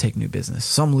 I can't take new business.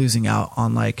 So I'm losing out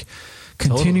on like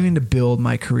continuing to build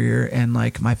my career and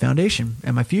like my foundation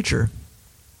and my future.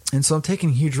 And so I'm taking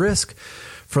a huge risk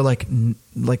for like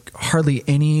hardly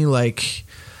any like,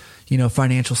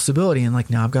 financial stability. And like,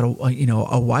 now I've got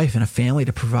a wife and a family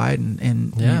to provide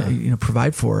and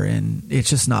provide for, and it's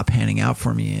just not panning out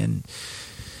for me. And,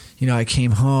 I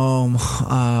came home,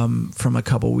 from a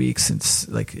couple weeks since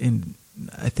like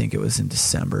I think it was in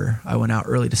December. I went out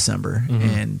early December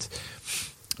and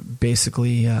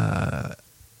basically,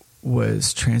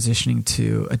 was transitioning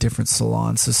to a different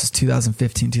salon. So this is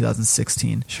 2015,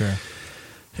 2016. Sure.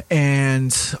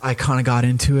 And I kind of got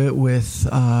into it with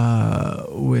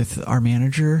our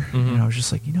manager, and I was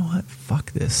just like, you know what?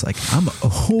 Fuck this. Like, I'm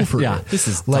over it. This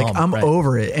is like, dumb, I'm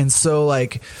over it. And so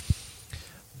like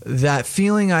that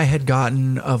feeling I had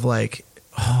gotten of like,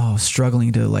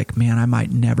 struggling to like, man, I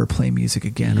might never play music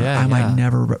again. Or I might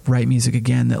never write music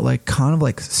again. That like kind of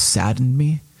like saddened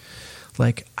me.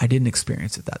 Like I didn't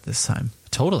experience it this time.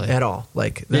 Totally. At all.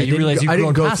 Like you realize you've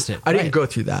grown past it. I didn't go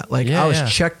through that. Like I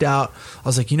was checked out. I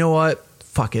was like, you know what?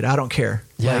 Fuck it. I don't care.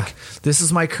 Yeah. Like this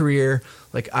is my career.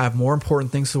 Like I have more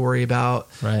important things to worry about.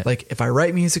 Right. Like if I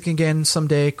write music again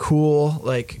someday, cool.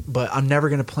 Like, but I'm never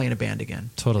going to play in a band again.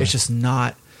 Totally. It's just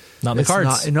not in the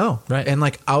cards. No. Right. And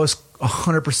like I was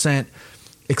 100%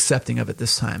 accepting of it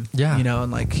this time. Yeah.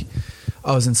 And like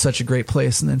I was in such a great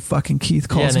place, and then fucking Keith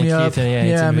calls me up.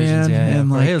 Man. And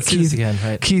like, hey, let's do this again.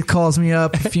 Right. Keith calls me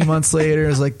up a few months later.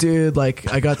 It's like, dude,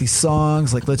 like I got these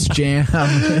songs, like let's jam.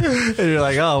 And you're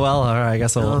like, oh well, all right, I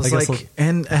guess I'll.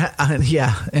 And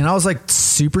I was like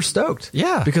super stoked.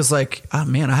 Yeah, because like, oh,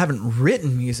 man, I haven't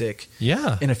written music.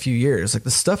 In a few years. Like the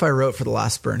stuff I wrote for the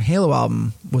last Burn Halo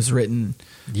album was written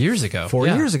years ago, 4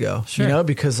 years ago. Sure.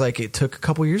 Because like it took a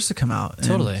couple years to come out.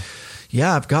 Totally.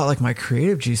 Yeah, I've got like my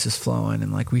creative juices flowing,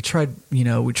 and like we tried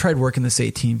working this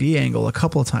 18V angle a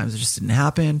couple of times. It just didn't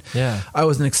happen. Yeah, I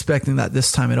wasn't expecting that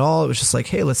this time at all. It was just like,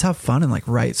 hey, let's have fun and like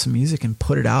write some music and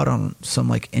put it out on some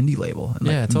like indie label and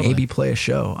like maybe play a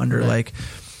show under like,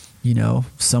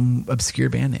 some obscure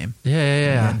band name.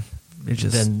 Yeah. It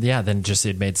just then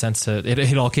it made sense to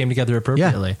it all came together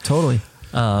appropriately. Yeah, totally.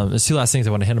 There's two last things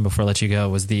I want to hit on before I let you go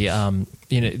was the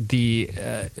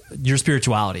your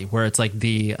spirituality, where it's like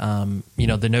the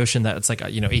notion that it's like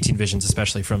 18 Visions,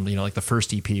 especially from like the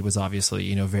first EP, was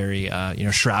obviously very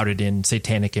shrouded in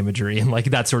satanic imagery and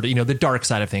like that sort of the dark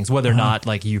side of things, whether or not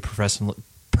like you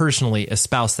personally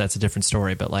espouse that's a different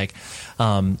story. But like,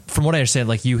 from what I understand,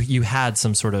 like you had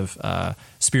some sort of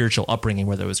spiritual upbringing,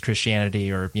 whether it was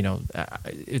Christianity or,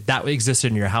 that existed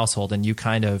in your household, and you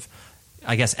kind of,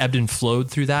 I guess, ebbed and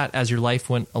flowed through that as your life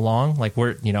went along. Like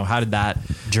how did that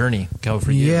journey go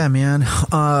for you? Yeah, man.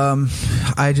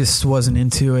 I just wasn't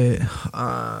into it.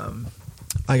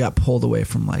 I got pulled away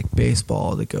from like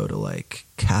baseball to go to like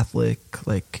Catholic,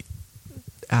 like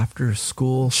after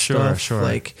school stuff. Sure.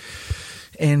 Like,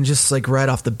 and just like right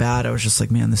off the bat, I was just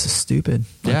like, man, this is stupid.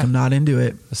 Like, I'm not into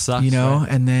it. It sucks, right?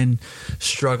 And then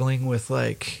struggling with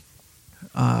like,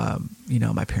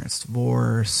 my parents'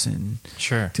 divorce and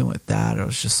dealing with that. I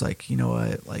was just like, you know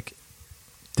what, like,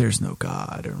 there's no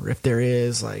God, or if there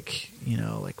is, like,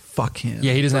 like, fuck him.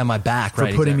 Yeah, he doesn't have my back,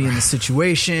 for putting me in the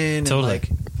situation. Totally. And, like,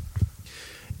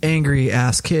 angry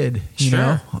ass kid, you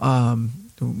know,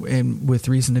 and with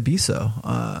reason to be so.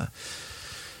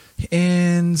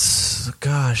 And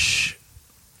gosh,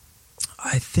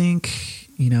 I think,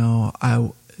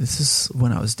 this is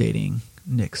when I was dating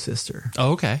Nick's sister.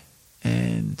 Oh, okay.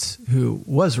 And who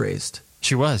was raised.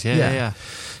 She was. Yeah.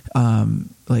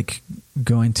 Like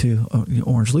going to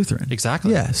Orange Lutheran.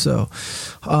 Exactly. Yeah. So,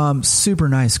 super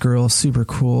nice girl, super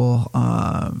cool.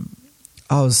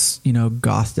 I was,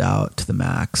 gothed out to the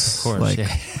max. Of course,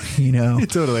 like,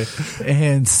 totally.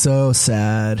 And so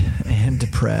sad and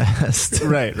depressed.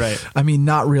 Right. I mean,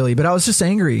 not really, but I was just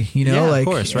angry, like, of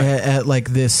course, right. at like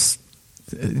the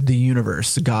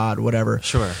universe, God, whatever.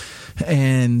 Sure.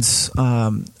 And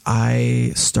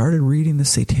I started reading the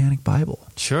Satanic Bible.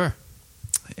 Sure.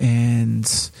 And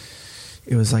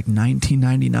it was like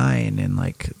 1999, and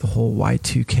like the whole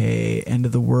Y2K, end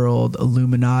of the world,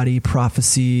 Illuminati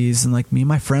prophecies, and like me and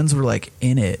my friends were like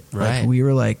in it. Right. Like we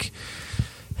were like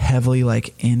heavily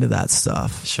like into that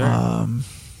stuff. Sure.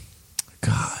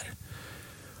 God.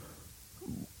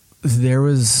 There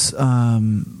was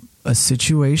a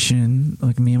situation,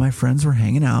 like me and my friends were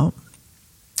hanging out,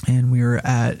 and we were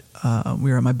at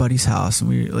my buddy's house, and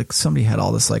we like, somebody had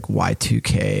all this like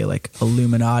Y2K, like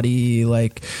Illuminati,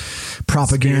 like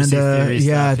propaganda.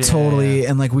 Yeah, totally. Yeah.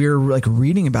 And like we were like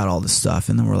reading about all this stuff,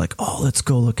 and then we're like, oh, let's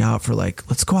go look out for like,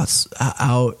 let's go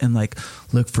out and like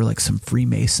look for like some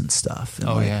Freemason stuff. And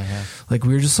like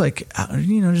we were just like,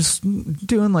 just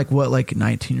doing like what like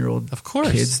 19-year-old of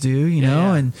course kids do,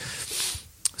 and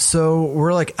so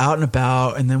we're like out and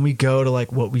about, and then we go to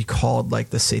like what we called like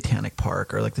the Satanic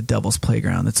Park, or like the Devil's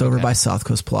Playground that's over by South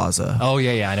Coast Plaza. Oh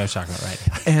yeah, I know what you're talking about,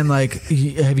 right? And like,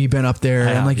 have you been up there?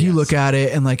 And like, you look at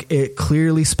it, and like it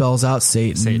clearly spells out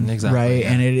Satan, exactly, right?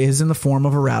 Yeah. And it is in the form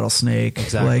of a rattlesnake,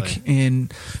 exactly. Like in.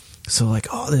 So like,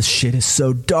 oh, this shit is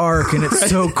so dark and it's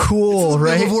so cool,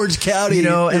 right? Orange County,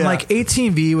 and like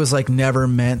 18V was like never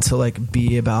meant to like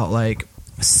be about like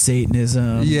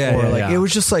Satanism, it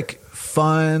was just like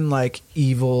fun, like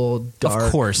evil, dark.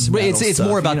 Of course, it's stuff,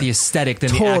 more about the aesthetic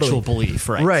than the actual belief,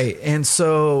 right? Right. And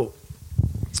so,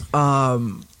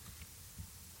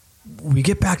 we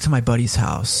get back to my buddy's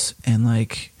house, and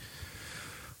like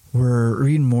we're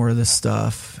reading more of this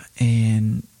stuff,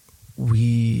 and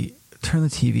we turn the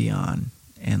TV on,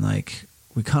 and like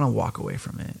we kind of walk away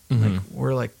from it. Mm-hmm. Like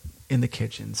we're like in the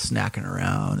kitchen snacking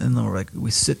around, and then we're like,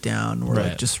 we sit down, and we're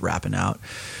like just rapping out,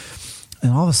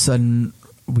 and all of a sudden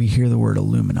we hear the word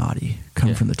Illuminati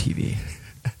come from the TV.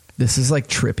 This is like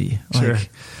trippy. Sure. Like,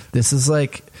 this is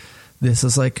like,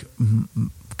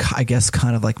 I guess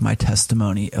kind of like my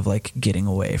testimony of like getting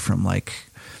away from like,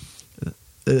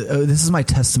 this is my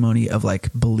testimony of like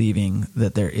believing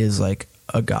that there is like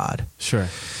a God. Sure.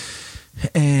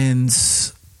 And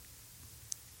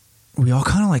we all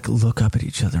kind of like look up at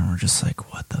each other, and we're just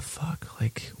like, what the fuck?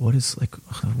 Like, what is like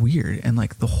weird? And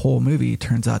like the whole movie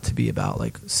turns out to be about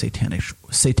like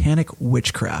satanic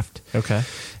witchcraft. Okay.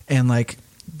 And like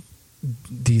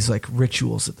these like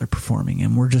rituals that they're performing.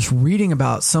 And we're just reading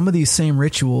about some of these same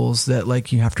rituals that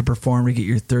like you have to perform to get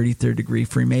your 33rd degree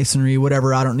Freemasonry,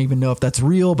 whatever. I don't even know if that's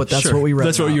real, but that's what we read.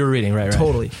 That's what you were reading. Right.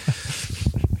 Totally.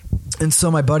 And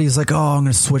so my buddy's like, oh, I'm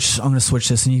going to switch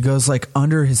this. And he goes like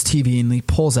under his TV, and he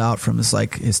pulls out from his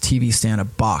TV stand a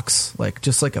box, like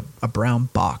just like a brown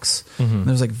box. Mm-hmm. And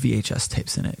there's like VHS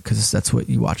tapes in it, because that's what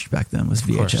you watched back then, was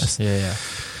VHS. Yeah.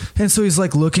 And so he's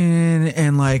like looking,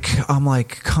 and like I'm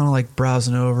like kind of like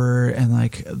browsing over, and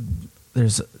like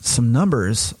there's some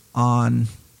numbers on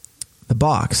the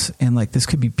box, and like this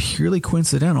could be purely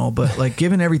coincidental, but like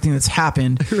given everything that's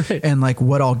happened right. And like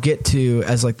what I'll get to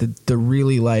as like the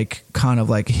really like kind of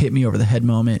like hit me over the head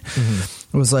moment,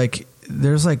 it was like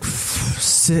there's like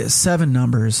 7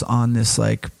 numbers on this,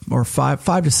 like, or 5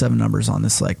 to 7 numbers on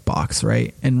this like box,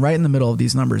 right? And right in the middle of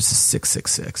these numbers is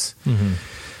 666.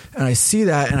 And I see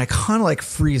that, and I kind of like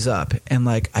freeze up, and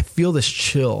like I feel this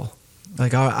chill.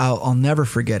 Like I'll never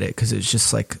forget it, because it's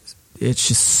just like, it's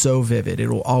just so vivid. It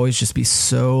will always just be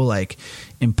so like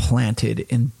implanted,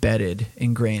 embedded,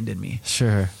 ingrained in me.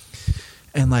 Sure.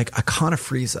 And like I kind of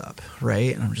freeze up,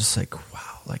 right? And I'm just like,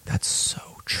 wow, like that's so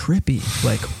trippy.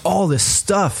 Like all this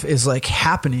stuff is like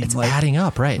happening. It's like adding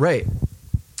up, right? Right.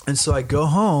 And so I go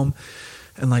home,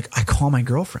 and like I call my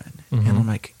girlfriend, and I'm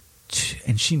like,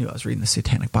 and she knew I was reading the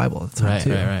Satanic Bible at the time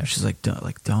too. Right. She's like, don't.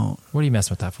 What are you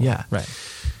messing with that for? Yeah. Right.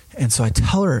 And so I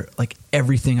tell her like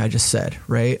everything I just said,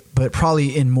 right? But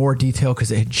probably in more detail,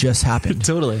 because it had just happened.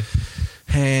 Totally.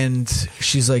 And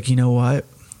she's like, you know what?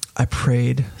 I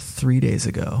prayed 3 days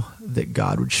ago that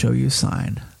God would show you a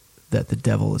sign that the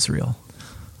devil is real.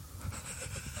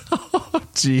 Oh,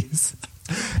 jeez.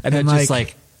 And then just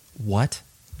like, what?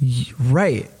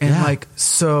 Right. And like,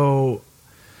 so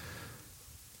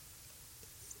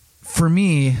for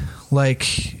me,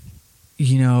 like,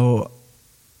 you know,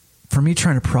 for me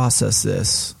trying to process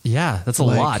this. Yeah, that's a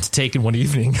lot to take in one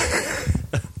evening.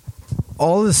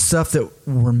 All the stuff that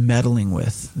we're meddling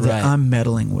with, that I'm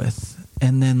meddling with.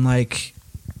 And then like,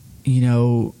 you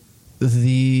know,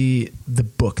 the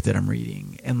book that I'm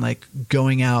reading, and like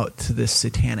going out to this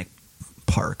satanic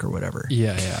park or whatever.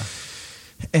 Yeah.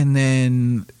 And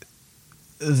then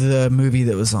the movie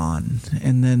that was on,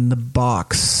 and then the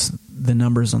box, the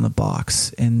numbers on the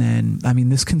box. And then, I mean,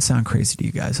 this can sound crazy to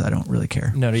you guys. I don't really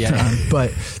care. No, yeah.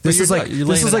 But this is like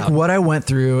what I went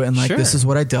through, and like, this is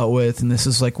what I dealt with. And this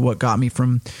is like what got me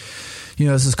from, you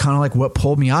know, this is kind of like what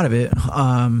pulled me out of it.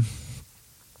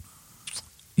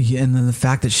 And then the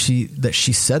fact that she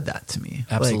said that to me,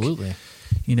 absolutely, like,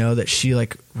 you know, that she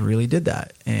like really did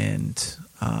that. And,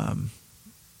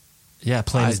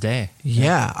 plain as day.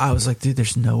 Yeah. I was like, dude,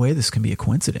 there's no way this can be a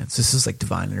coincidence. This is like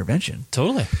divine intervention.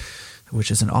 Totally.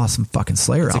 Which is an awesome fucking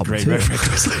Slayer album. Great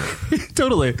too.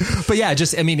 Totally. But yeah,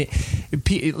 just, I mean,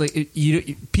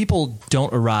 people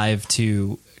don't arrive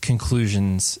to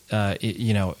conclusions,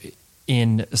 you know,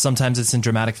 sometimes it's in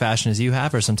dramatic fashion as you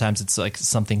have, or sometimes it's like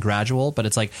something gradual, but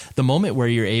it's like the moment where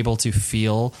you're able to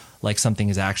feel like something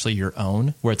is actually your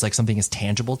own, where it's like something is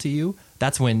tangible to you.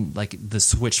 That's when like the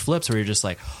switch flips, where you're just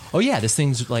like, oh yeah, this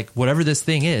thing's like, whatever this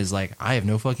thing is, like I have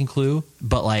no fucking clue,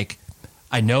 but like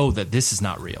I know that this is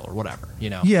not real or whatever, you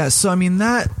know? Yeah. So, I mean,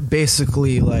 that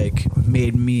basically like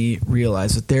made me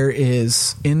realize that there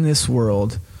is in this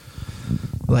world,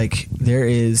 like there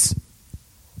is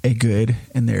a good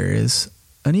and there is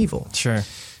an evil. Sure.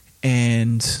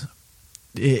 And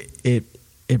it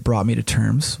brought me to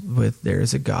terms with there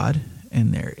is a God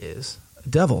and there is a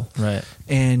devil. Right.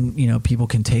 And, you know, people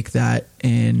can take that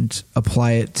and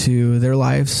apply it to their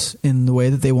lives in the way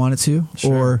that they want it to,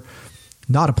 or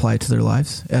not apply it to their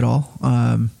lives at all.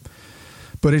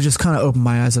 But it just kind of opened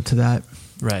my eyes up to that.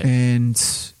 Right. And,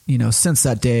 you know, since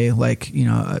that day, like, you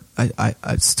know,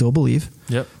 I still believe.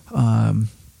 Yep.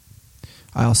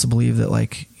 I also believe that,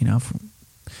 like, you know,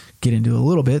 get into a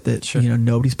little bit that, you know,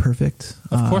 nobody's perfect.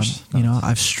 Of course. You know,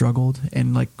 I've struggled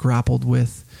and like grappled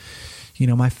with, you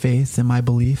know, my faith and my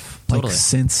belief like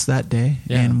since that day,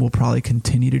 and will probably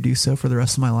continue to do so for the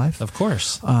rest of my life. Of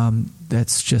course.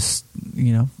 That's just,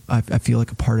 you know, I feel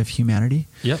like a part of humanity.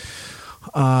 Yep.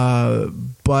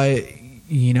 But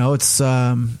you know, it's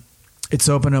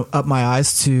opened up my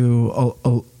eyes to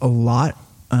a lot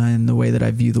in the way that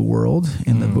I view the world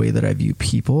and the way that I view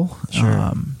people.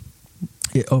 Sure.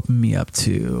 It opened me up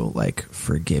to like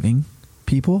forgiving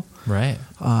people. Right.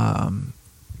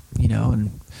 You know,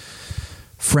 and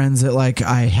friends that like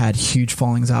I had huge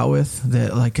fallings out with,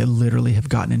 that like I literally have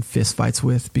gotten in fist fights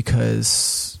with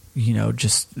because, you know,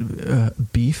 just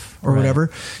beef or whatever,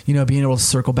 you know, being able to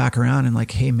circle back around and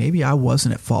like, hey, maybe I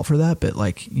wasn't at fault for that, but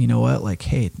like, you know what, like,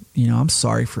 hey, you know, I'm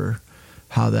sorry for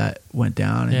how that went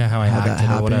down and how I how acted that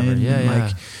happened. Or whatever.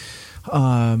 Yeah,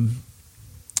 like,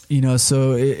 you know,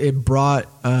 so it brought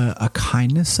a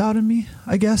kindness out of me,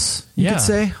 I guess you could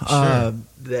say,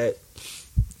 that,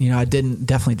 you know, I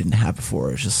definitely didn't have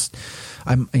before. It's just,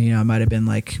 I might've been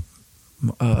like,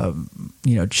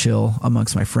 you know, chill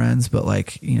amongst my friends, but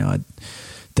like, you know, I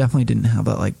definitely didn't have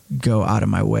that like go out of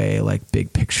my way, like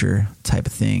big picture type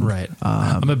of thing. Right.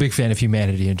 I'm a big fan of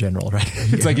humanity in general, right?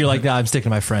 It's like, you're like, nah, I'm sticking to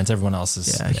my friends. Everyone else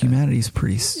is. Yeah. Humanity's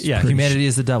pretty. Humanity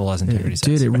is the devil, as integrity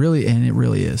says. Dude, it really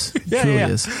is. It truly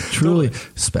is. Truly,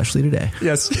 especially today.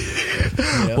 Yes.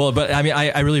 Well, but I mean,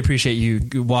 I really appreciate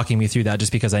you walking me through that,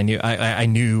 just because I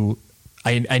knew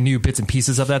I knew bits and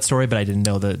pieces of that story, but I didn't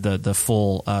know the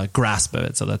full grasp of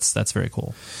it. So that's very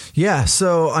cool. Yeah.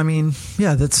 So, I mean,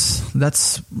 yeah, that's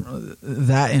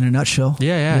that in a nutshell.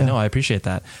 Yeah. No, I appreciate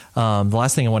that. The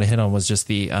last thing I want to hit on was just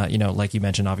the, like you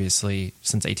mentioned, obviously,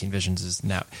 since 18 Visions is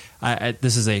now,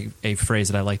 this is a phrase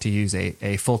that I like to use,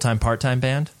 a full-time, part-time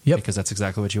band. Yep. Because that's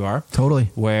exactly what you are. Totally.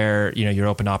 Where, you're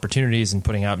open to opportunities and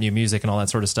putting out new music and all that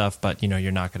sort of stuff, but,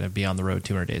 you're not going to be on the road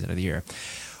 200 days out of the year.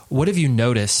 What have you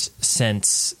noticed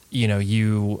since,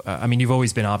 you've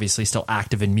always been obviously still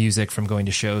active in music from going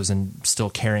to shows and still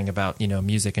caring about,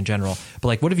 music in general. But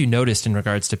like, what have you noticed in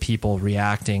regards to people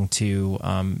reacting to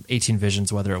 18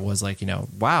 Visions, whether it was like,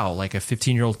 wow, like a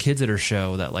 15-year-old kid's at her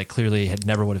show that like clearly had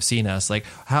never would have seen us. Like,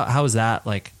 how is that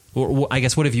like, or I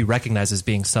guess, what have you recognized as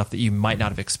being stuff that you might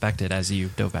not have expected as you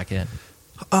dove back in?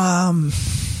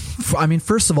 I mean,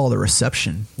 first of all, the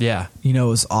reception,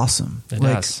 was awesome. It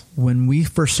like does. When we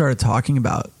first started talking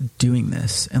about doing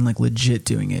this and like legit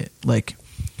doing it, like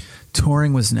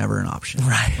touring was never an option,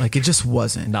 right? Like it just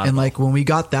wasn't. Not and like when we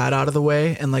got that out of the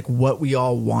way and like what we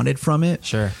all wanted from it,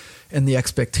 sure, and the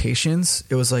expectations,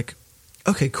 it was like,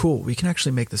 okay, cool, we can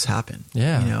actually make this happen.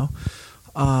 Yeah,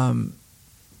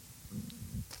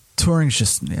 touring's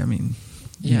just, I mean.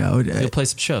 You'll play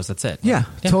some shows. That's it. Yeah,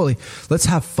 totally. Let's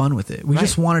have fun with it. We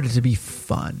just wanted it to be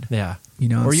fun. Yeah.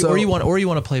 Or you want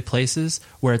to play places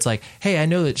where it's like, hey, I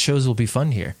know that shows will be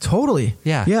fun here. Totally.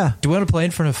 Yeah. Yeah. Do we want to play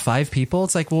in front of 5 people?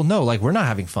 It's like, well, no, like we're not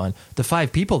having fun. The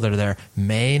 5 people that are there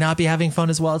may not be having fun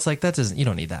as well. It's like, you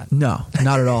don't need that. No,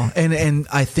 not at all. And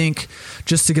I think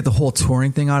just to get the whole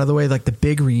touring thing out of the way, like the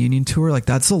big reunion tour, like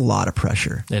that's a lot of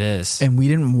pressure. It is. And we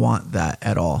didn't want that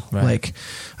at all. Right. Like,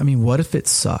 I mean, what if it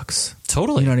sucks?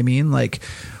 Totally. You know what I mean? Like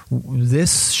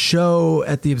this show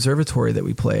at the observatory that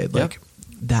we played, like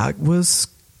that was,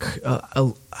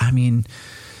 I mean,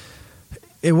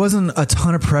 it wasn't a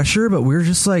ton of pressure, but we were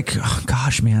just like, oh,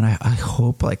 gosh, man, I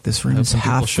hope like this room is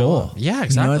half full. Yeah,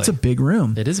 exactly. It's a big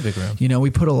room. It is a big room. We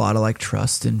put a lot of like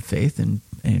trust and faith in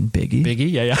Biggie.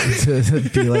 Yeah. To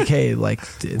be like, hey, like,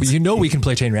 we can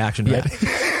play Chain Reaction, right?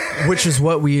 Which is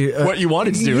what what you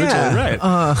wanted to do, right?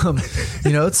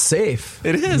 It's safe.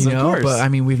 It is, of course. But I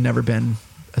mean, we've never been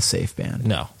a safe band.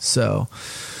 No. So,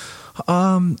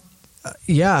 the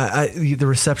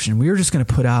reception. We were just going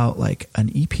to put out like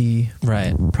an EP,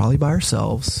 right? Probably by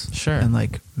ourselves, sure. And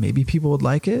like maybe people would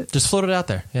like it. Just float it out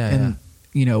there, And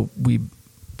we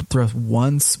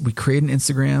create an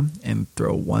Instagram and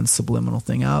throw one subliminal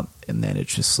thing out, and then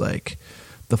it's just like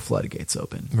the floodgates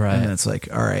open, right? And then it's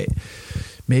like, all right,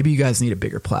 maybe you guys need a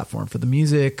bigger platform for the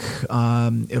music.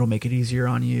 It'll make it easier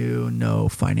on you. No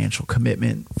financial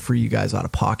commitment for you guys out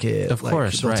of pocket. Of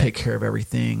course, they'll take care of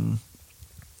everything.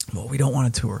 Well, we don't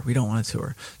want to tour. No,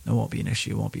 it won't be an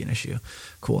issue.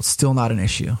 Cool. It's still not an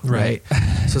issue. Right.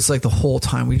 So it's like the whole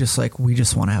time we just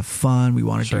want to have fun. We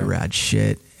want to do rad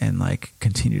shit and like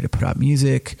continue to put out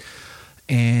music.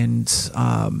 And,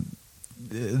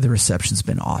 the reception's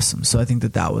been awesome. So I think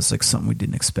that was like something we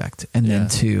didn't expect. And then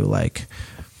to like,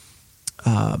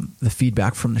 the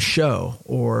feedback from the show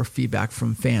or feedback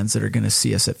from fans that are going to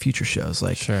see us at future shows.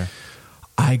 Like,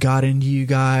 I got into you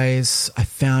guys. I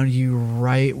found you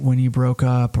right when you broke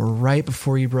up or right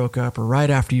before you broke up or right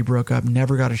after you broke up.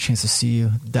 Never got a chance to see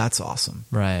you. That's awesome.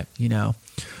 Right.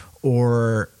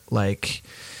 Or like,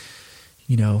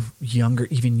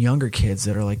 younger kids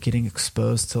that are like getting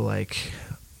exposed to like,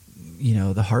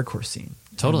 the hardcore scene.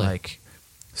 Totally. And like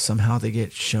somehow they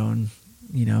get shown,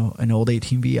 an old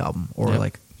 18V album or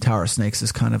like Tower of Snakes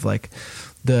is kind of like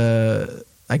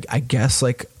I guess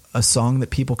like a song that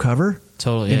people cover.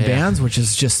 Totally, in bands, which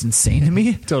is just insane to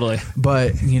me. Totally.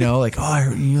 But, like,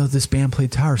 this band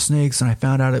played Tower Snakes and I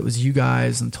found out it was you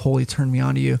guys and totally turned me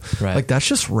on to you. Right. Like, that's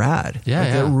just rad.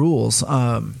 Yeah, That rules.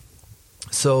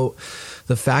 So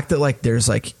the fact that, like, there's,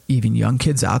 like, even young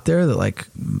kids out there that, like,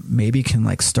 maybe can,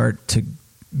 like, start to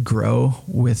grow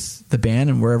with the band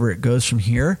and wherever it goes from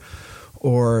here,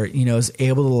 or, is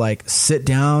able to like sit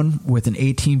down with an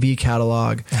 18V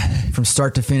catalog from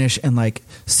start to finish and like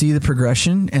see the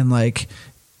progression and like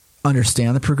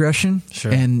understand the progression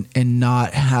and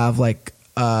not have like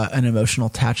an emotional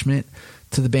attachment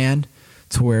to the band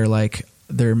to where like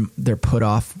they're put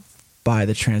off by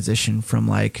the transition from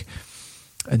like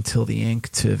Until the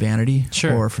Ink to Vanity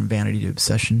or from Vanity to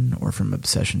Obsession or from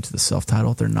Obsession to the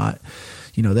self-titled. They're not,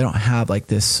 they don't have like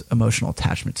this emotional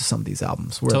attachment to some of these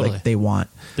albums where like they want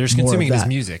they're just consuming it as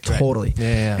music. Totally.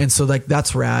 Yeah. And so like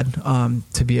that's rad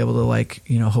to be able to like,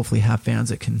 hopefully have fans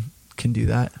that can do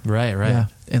that. Right. Yeah.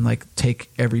 and like take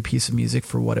every piece of music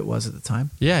for what it was at the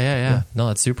time. Yeah. No,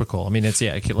 that's super cool. I mean, it's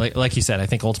like you said, I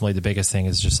think ultimately the biggest thing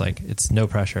is just like it's no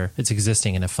pressure. It's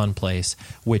existing in a fun place,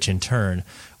 which in turn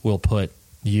will put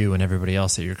you and everybody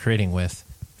else that you're creating with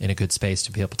in a good space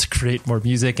to be able to create more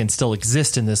music and still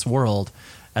exist in this world,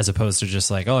 as opposed to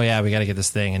just like, oh yeah, we got to get this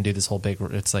thing and do this whole big.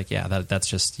 It's like, yeah, that's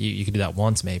just you can do that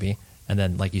once maybe. And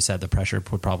then, like you said, the pressure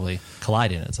would probably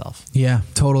collide in itself. Yeah,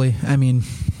 totally. I mean,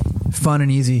 fun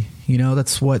and easy. You know,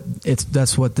 that's what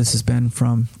this has been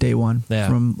from day one. Yeah.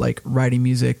 From like writing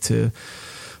music to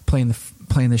playing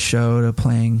the show to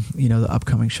playing, you know, the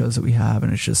upcoming shows that we have,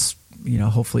 and it's just, you know,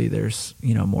 hopefully there's,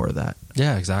 you know, more of that.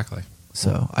 Yeah, exactly.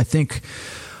 So I think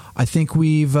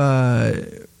we've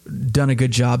done a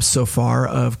good job so far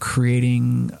of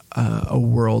creating a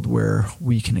world where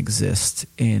we can exist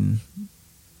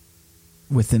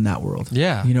within that world.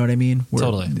 Yeah. You know what I mean?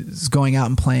 Totally. It's going out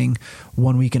and playing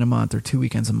 1 weekend a month or 2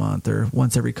 weekends a month or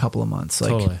once every couple of months.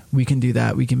 Like totally. We can do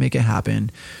that. We can make it happen.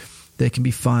 They can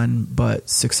be fun, but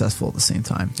successful at the same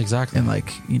time. Exactly. And like,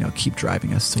 you know, keep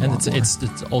driving us to and more. It's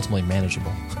ultimately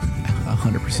manageable.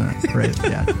 100%. Right.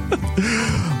 Yeah.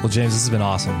 Well, James, this has been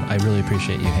awesome. I really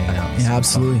appreciate you hanging out. Yeah,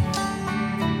 absolutely.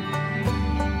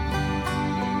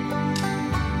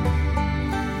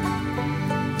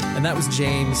 And that was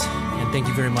James. And thank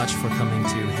you very much for coming to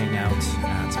hang out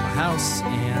at my house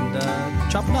and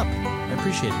chop it up. I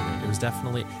appreciated it. It was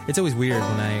definitely, it's always weird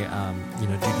when I, do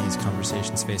these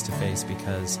conversations face to face,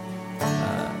 because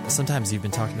sometimes you've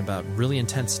been talking about really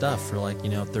intense stuff for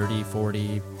 30,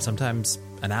 40, sometimes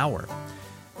an hour.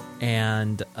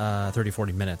 And 30,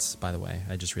 40 minutes, by the way.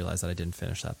 I just realized that I didn't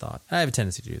finish that thought. I have a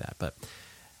tendency to do that. But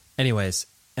anyways,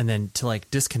 and then to like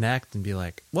disconnect and be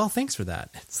like, well, thanks for that.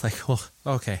 It's like, well,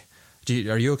 okay.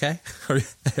 Are you okay?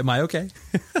 Am I okay?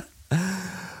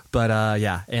 But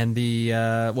yeah, and the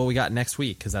what we got next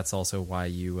week, because that's also why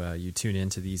you tune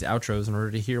into these outros in order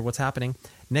to hear what's happening.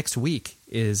 Next week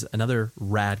is another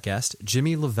rad guest,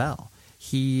 Jimmy Lavelle.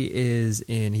 He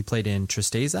played in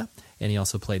Tristeza, and he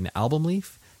also played in Album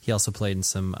Leaf. He also played in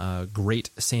some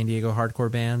great San Diego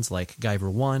hardcore bands like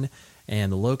Guyver One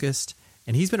and The Locust.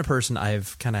 And he's been a person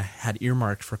I've kind of had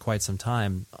earmarked for quite some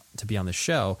time to be on the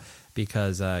show,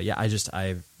 because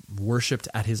I've worshipped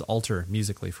at his altar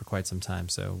musically for quite some time.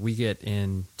 So we get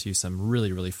into some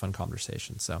really, really fun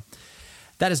conversations. So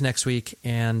that is next week.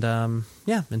 And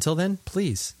until then,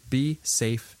 please be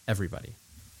safe, everybody.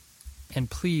 And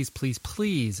please, please,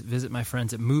 please visit my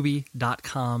friends at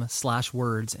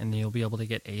Mubi.com/words, and you'll be able to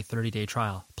get a 30-day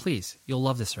trial. Please, you'll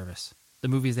love this service. The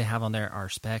movies they have on there are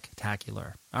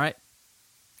spectacular. All right,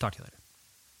 talk to you later.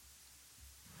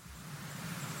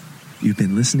 You've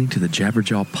been listening to the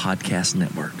Jabberjaw Podcast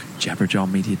Network,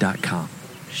 jabberjawmedia.com.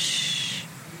 Shh.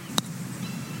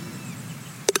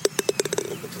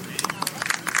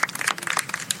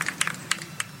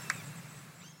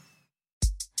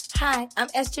 Hi, I'm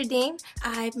Esther Dean.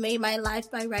 I've made my life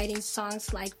by writing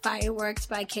songs like Fireworks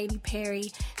by Katy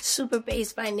Perry, Super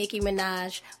Bass by Nicki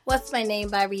Minaj, What's My Name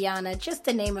by Rihanna, just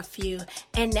to name a few.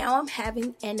 And now I'm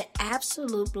having an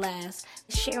absolute blast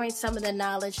sharing some of the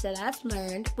knowledge that I've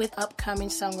learned with upcoming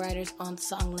songwriters on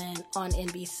Songland on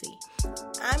NBC.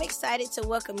 I'm excited to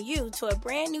welcome you to a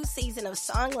brand new season of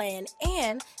Songland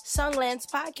and Songland's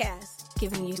podcast,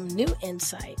 giving you new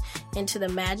insight into the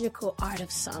magical art of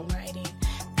songwriting,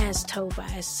 as told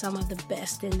by some of the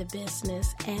best in the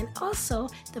business, and also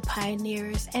the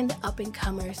pioneers and the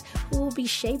up-and-comers who will be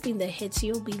shaping the hits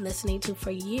you'll be listening to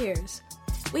for years.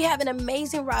 We have an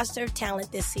amazing roster of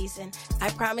talent this season.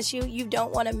 I promise you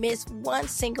don't want to miss one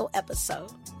single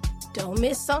episode. Don't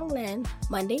miss Songland,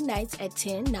 Monday nights at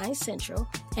 10/9 Central,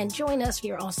 and join us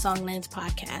here on Songland's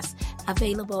podcast,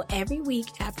 available every week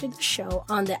after the show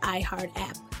on the iHeart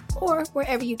app or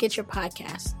wherever you get your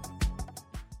podcasts.